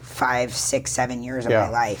 probably 5, 6, 7 years of my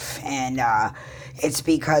life. And it's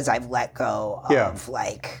because I've let go of,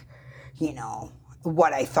 like, you know,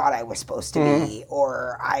 what I thought I was supposed to be,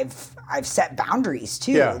 or I've set boundaries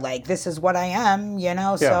too. Yeah. Like, this is what I am, you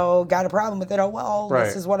know, so got a problem with it. Oh, well,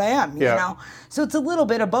 this is what I am, you know? So it's a little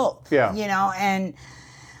bit of both, you know, and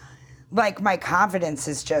like my confidence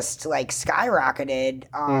is just like skyrocketed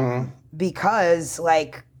because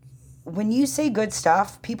like when you say good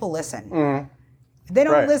stuff, people listen. They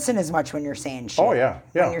don't listen as much when you're saying shit. Oh yeah,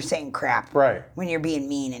 yeah. When you're saying crap. Right. When you're being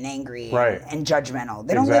mean and angry and judgmental.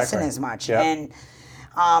 They don't Exactly. listen as much. Yep. And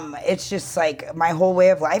it's just like my whole way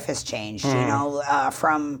of life has changed, you know,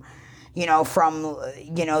 from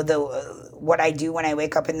what I do when I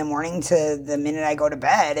wake up in the morning to the minute I go to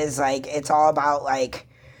bed is like, it's all about like,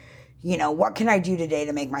 you know, what can I do today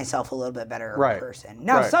to make myself a little bit better of a person?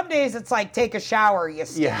 Now, some days it's like, take a shower, you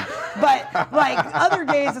stink. Yeah. But, like, other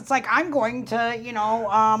days it's like, I'm going to, you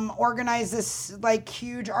know, organize this, like,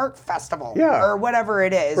 huge art festival. Or whatever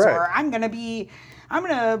it is. Or I'm going to be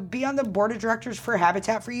on the board of directors for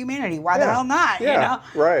Habitat for Humanity. Why the hell not, you know?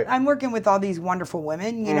 Right. I'm working with all these wonderful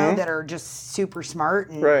women, you know, that are just super smart.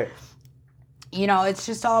 And, you know, it's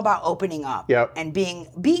just all about opening up. And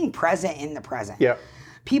being present in the present.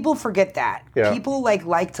 People forget that. People they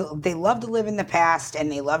love to live in the past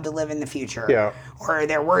and they love to live in the future. Or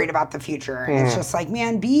they're worried about the future. And it's just like,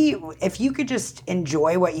 man, if you could just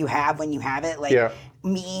enjoy what you have when you have it, like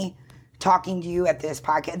me talking to you at this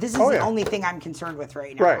podcast. This is the only thing I'm concerned with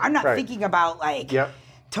right now. I'm not thinking about like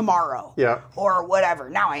tomorrow or whatever.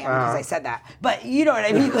 Now I am because I said that. But you know what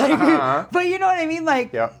I mean? Like, but you know what I mean?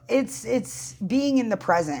 Like it's being in the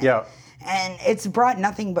present. And it's brought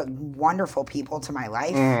nothing but wonderful people to my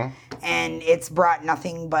life. And it's brought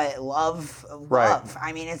nothing but love.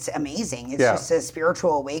 I mean, it's amazing. It's just a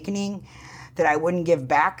spiritual awakening that I wouldn't give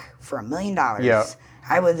back for $1 million. I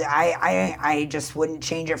just wouldn't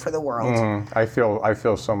change it for the world. I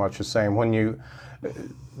feel so much the same. When you,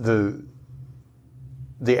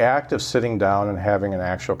 the act of sitting down and having an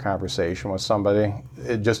actual conversation with somebody,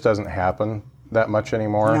 it just doesn't happen that much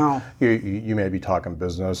anymore. No. You may be talking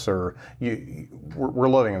business, or we're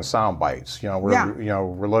living in sound bites. You know,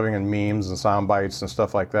 we're living in memes and sound bites and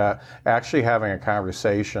stuff like that. Actually having a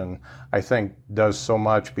conversation, I think, does so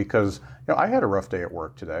much because you know I had a rough day at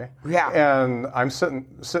work today. And I'm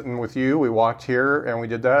sitting with you. We walked here and we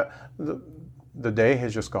did that. The day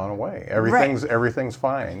has just gone away. Everything's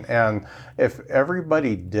fine. And if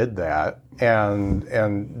everybody did that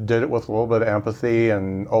and did it with a little bit of empathy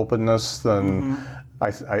and openness, then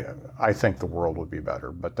I think the world would be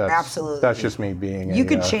better. But that's just me being. You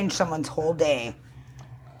could change someone's whole day.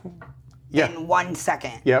 In 1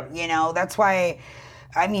 second. You know, that's why.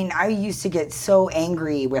 I mean, I used to get so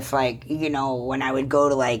angry with, like, you know, when I would go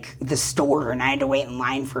to, like, the store and I had to wait in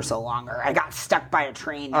line for so long, or I got stuck by a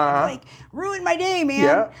train that would, like, ruin my day,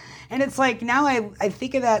 man. And it's like, now I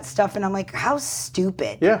think of that stuff and I'm like, how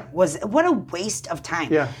stupid what a waste of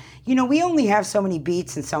time. You know, we only have so many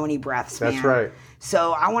beats and so many breaths, man. That's right.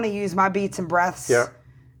 So I want to use my beats and breaths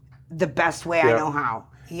the best way I know how.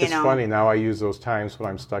 It's funny, now I use those times when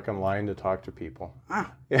I'm stuck in line to talk to people.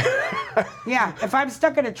 If I'm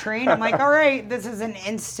stuck in a train, I'm like, all right, this is a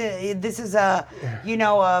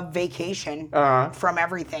vacation from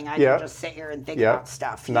everything. I can just sit here and think about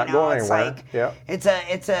stuff. Not going anywhere. Like,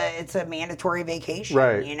 it's a mandatory vacation.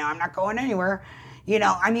 You know, I'm not going anywhere. You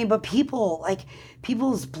know, I mean, but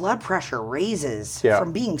people's blood pressure raises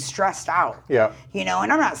from being stressed out. You know,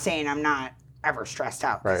 and I'm not saying I'm not ever stressed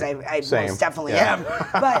out, because I most definitely am.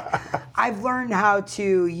 But I've learned how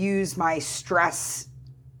to use my stress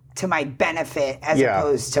to my benefit as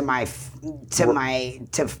opposed to my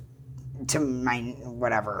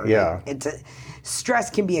whatever.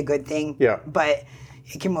 Stress can be a good thing, but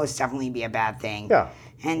it can most definitely be a bad thing.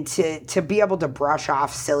 And to be able to brush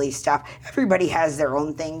off silly stuff. Everybody has their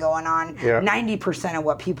own thing going on. 90% of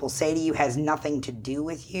what people say to you has nothing to do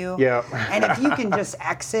with you. And if you can just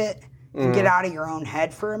exit and get out of your own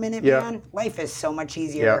head for a minute, man, life is so much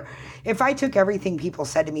easier. If I took everything people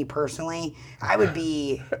said to me personally, I would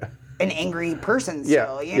be an angry person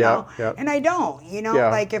still, you know? And I don't, you know?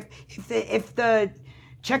 Like if the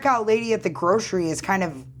checkout lady at the grocery is kind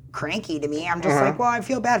of cranky to me, I'm just like, well, I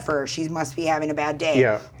feel bad for her. She must be having a bad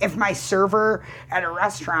day. If my server at a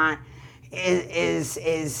restaurant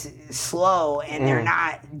is slow and they're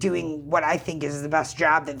not doing what I think is the best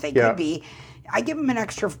job that they could be, I give them an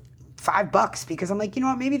extra $5 because I'm like, you know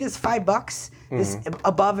what, maybe this $5 is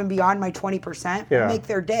above and beyond my 20% will make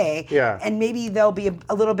their day, and maybe they'll be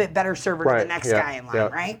a little bit better server to the next guy in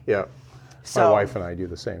line, right? So my wife and I do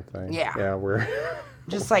the same thing. We're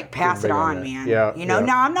just like pass it on, man. You know,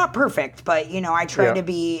 now I'm not perfect, but you know, I try to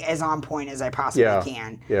be as on point as I possibly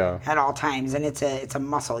can at all times, and it's a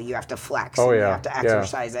muscle you have to flex. You have to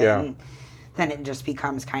exercise it, and then it just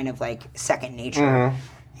becomes kind of like second nature.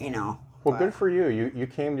 You know. Well, good for you. You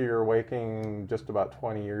came to your awakening just about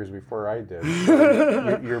 20 years before I did.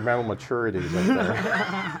 So your mental maturity is up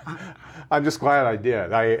there. I'm just glad I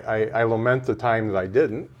did. I lament the time that I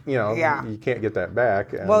didn't. You know, you can't get that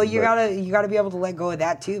back. Well, you gotta be able to let go of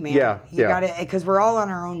that too, man. You gotta, because we're all on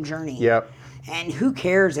our own journey. And who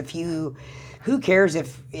cares if you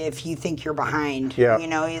think you're behind? You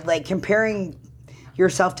know, like comparing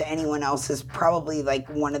yourself to anyone else is probably like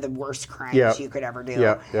one of the worst crimes you could ever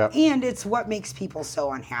do. And it's what makes people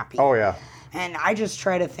so unhappy. And I just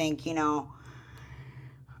try to think, you know,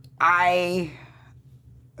 I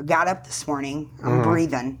got up this morning, I'm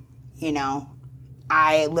breathing, you know.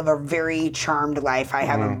 I live a very charmed life. I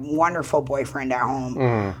have a wonderful boyfriend at home.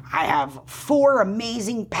 I have 4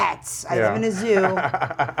 amazing pets. I live in a zoo.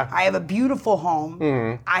 I have a beautiful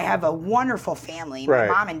home. I have a wonderful family. My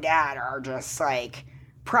mom and dad are just like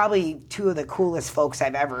probably 2 of the coolest folks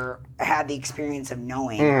I've ever had the experience of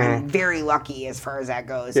knowing. I'm very lucky as far as that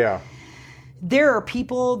goes. There are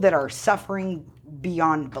people that are suffering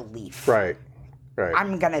beyond belief.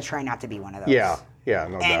 I'm going to try not to be one of those. No doubt.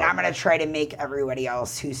 I'm going to try to make everybody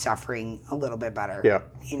else who's suffering a little bit better.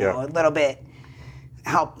 You know, a little bit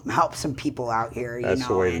help some people out here. You that's know?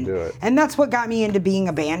 the way to do it. And that's what got me into being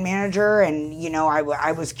a band manager. And, you know, I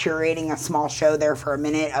was curating a small show there for a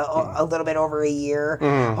minute, a little bit over a year,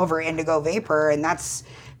 over Indigo Vapor. And that's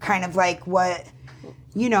kind of like what...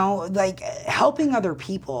 You know, like helping other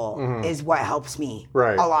people is what helps me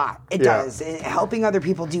a lot. It does. Helping other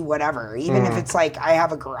people do whatever. Even if it's like, I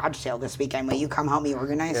have a garage sale this weekend. Will you come help me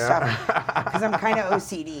organize stuff? Because I'm kind of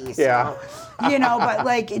OCD. So, you know, but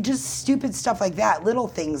like just stupid stuff like that. Little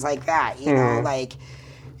things like that. You know, like,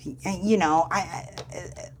 you know,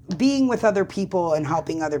 being with other people and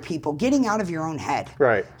helping other people, getting out of your own head.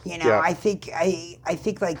 You know, I think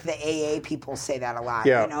like the AA people say that a lot.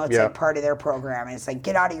 You know, it's like part of their program. And it's like,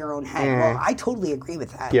 get out of your own head. Well, I totally agree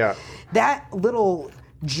with that. That little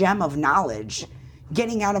gem of knowledge,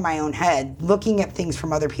 getting out of my own head, looking at things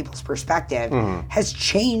from other people's perspective, has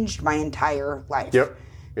changed my entire life.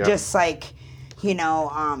 Just like, you know,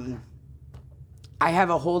 I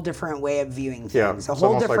have a whole different way of viewing things, a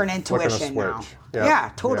whole different like intuition now.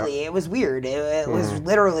 Totally. It was weird. It was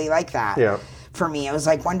literally like that for me. It was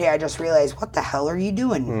like one day I just realized, what the hell are you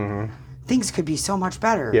doing? Things could be so much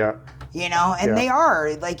better. You know, and they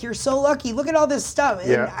are. Like, you're so lucky. Look at all this stuff.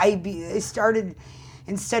 And I started,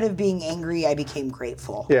 instead of being angry, I became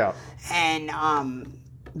grateful. And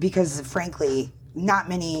because, frankly, not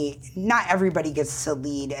everybody gets to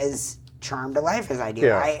lead as charmed a life as I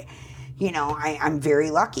do. I'm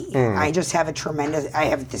very lucky. I just have I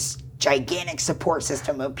have this gigantic support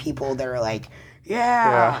system of people that are like, you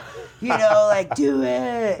know, like, do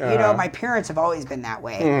it. You know, my parents have always been that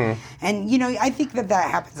way. And, you know, I think that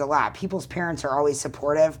happens a lot. People's parents are always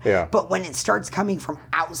supportive. But when it starts coming from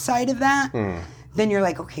outside of that, then you're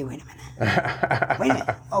like, okay, wait a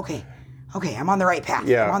minute. Okay, I'm on the right path.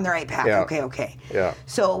 I'm on the right path. Okay.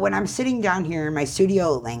 So when I'm sitting down here in my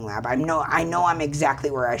studio at Lang Lab, I know I'm exactly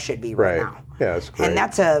where I should be right now. That's great. And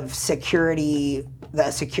that's a security.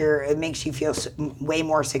 It makes you feel way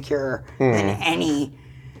more secure than any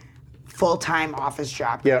full-time office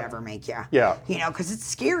job could ever make you. You know, because it's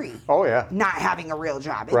scary. Not having a real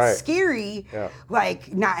job. It's scary,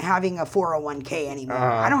 like not having a 401k anymore.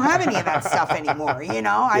 I don't have any of that stuff anymore. You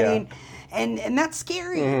know, I mean. And that's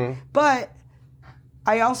scary. But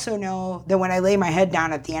I also know that when I lay my head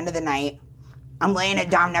down at the end of the night, I'm laying it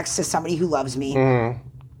down next to somebody who loves me. And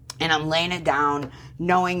I'm laying it down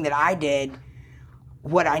knowing that I did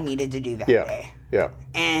what I needed to do that day.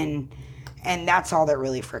 And that's all that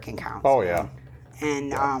really freaking counts.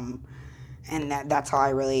 And that's all I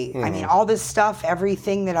really, I mean, all this stuff,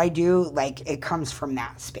 everything that I do, like, it comes from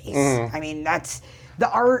that space. I mean, that's the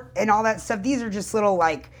art and all that stuff. These are just little,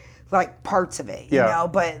 like parts of it, you know,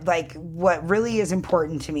 but like what really is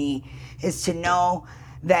important to me is to know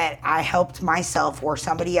that I helped myself or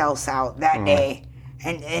somebody else out that day,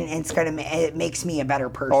 and it makes me a better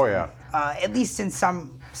person. Oh yeah. At least in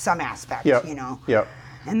some aspect, Yep. you know. Yep.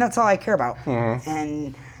 And that's all I care about.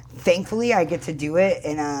 And thankfully, I get to do it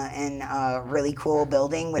in a really cool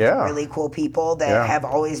building with really cool people that have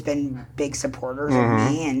always been big supporters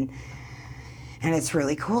of me, and it's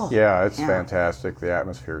really cool. Yeah, it's fantastic. The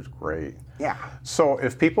atmosphere is great. Yeah. So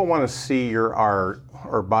if people want to see your art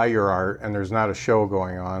or buy your art and there's not a show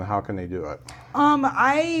going on, how can they do it?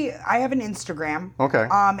 I have an Instagram. Okay.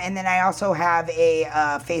 And then I also have a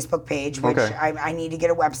Facebook page, which I need to get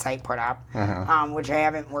a website put up, which I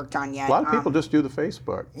haven't worked on yet. A lot of people just do the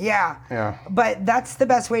Facebook. Yeah. Yeah. But that's the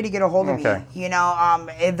best way to get a hold of me. You know,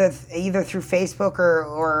 either through Facebook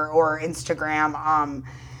or Instagram.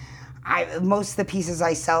 Most of the pieces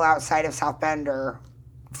I sell outside of South Bend are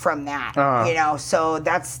from that, you know, so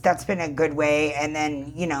that's been a good way. And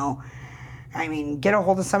then, you know, I mean, get a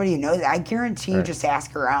hold of somebody who knows. I guarantee you just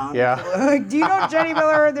ask around. Yeah. Like, do you know Jenni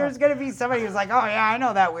Miller? There's going to be somebody who's like, oh, yeah, I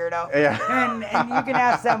know that weirdo. Yeah. And you can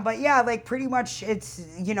ask them. But, yeah, like pretty much it's,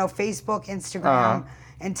 you know, Facebook, Instagram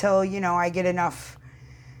until, you know, I get enough,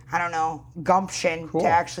 I don't know, gumption to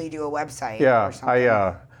actually do a website or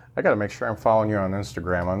something. I got to make sure I'm following you on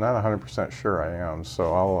Instagram. I'm not 100% sure I am,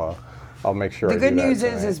 so I'll make sure. The good news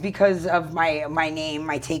is because of my name,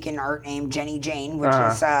 my taken art name, Jenni Jane, which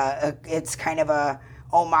is it's kind of a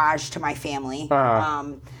homage to my family.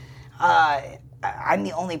 I'm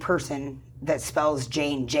the only person that spells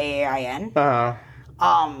Jane Jain.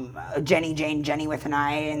 Jenni Jane, Jenny with an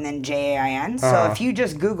I, and then Jain. So if you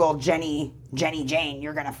just Google Jenni Jane,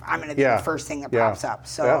 I'm gonna be the first thing that pops up.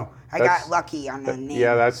 So I got lucky on the name.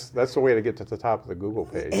 Yeah, that's the way to get to the top of the Google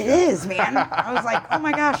page. It is, man. I was like, oh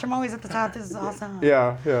my gosh, I'm always at the top. This is awesome.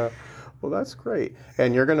 Yeah. Well, that's great.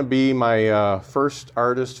 And you're going to be my first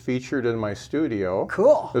artist featured in my studio.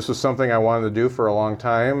 Cool. This is something I wanted to do for a long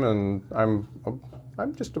time, and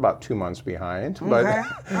I'm just about 2 months behind. But all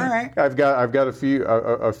right. I've got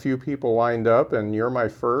a few people lined up, and you're my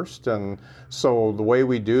first. And so the way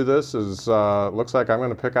we do this is, looks like I'm going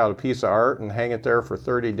to pick out a piece of art and hang it there for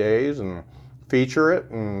 30 days and feature it,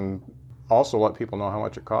 and also let people know how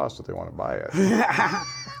much it costs if they want to buy it.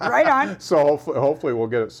 Right on. So hopefully we'll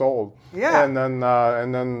get it sold. Yeah. And then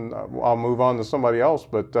I'll move on to somebody else.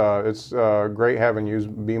 But it's great having you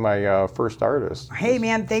be my first artist. Hey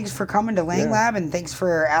man, thanks for coming to Lang Lab, and thanks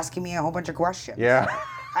for asking me a whole bunch of questions. Yeah.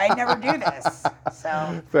 I never do this.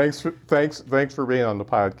 So thanks for being on the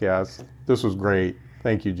podcast. This was great.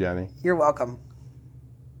 Thank you, Jenni. You're welcome.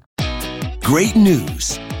 Great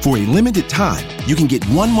news. For a limited time, you can get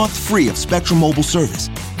 1 month free of Spectrum Mobile service.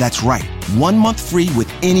 That's right, 1 month free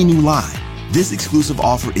with any new line. This exclusive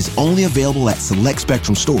offer is only available at select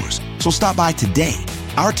Spectrum stores, so stop by today.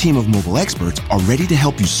 Our team of mobile experts are ready to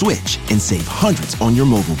help you switch and save hundreds on your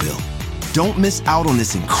mobile bill. Don't miss out on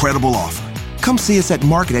this incredible offer. Come see us at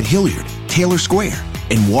Market at Hilliard, Taylor Square,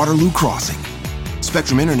 and Waterloo Crossing.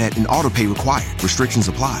 Spectrum Internet and autopay required. Restrictions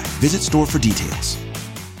apply. Visit store for details.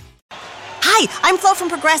 Hi, I'm Flo from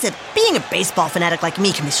Progressive. Being a baseball fanatic like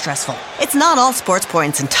me can be stressful. It's not all sports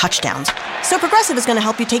points and touchdowns. So Progressive is going to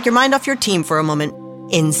help you take your mind off your team for a moment.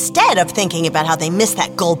 Instead of thinking about how they missed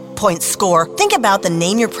that goal point score, think about the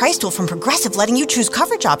Name Your Price tool from Progressive, letting you choose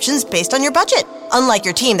coverage options based on your budget, unlike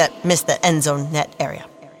your team that missed the end zone net area.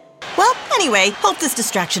 Well, anyway, hope this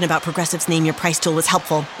distraction about Progressive's Name Your Price tool was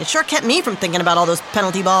helpful. It sure kept me from thinking about all those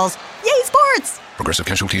penalty balls. Yay, sports! Progressive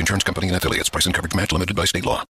Casualty Insurance Company and Affiliates. Price and coverage match limited by state law.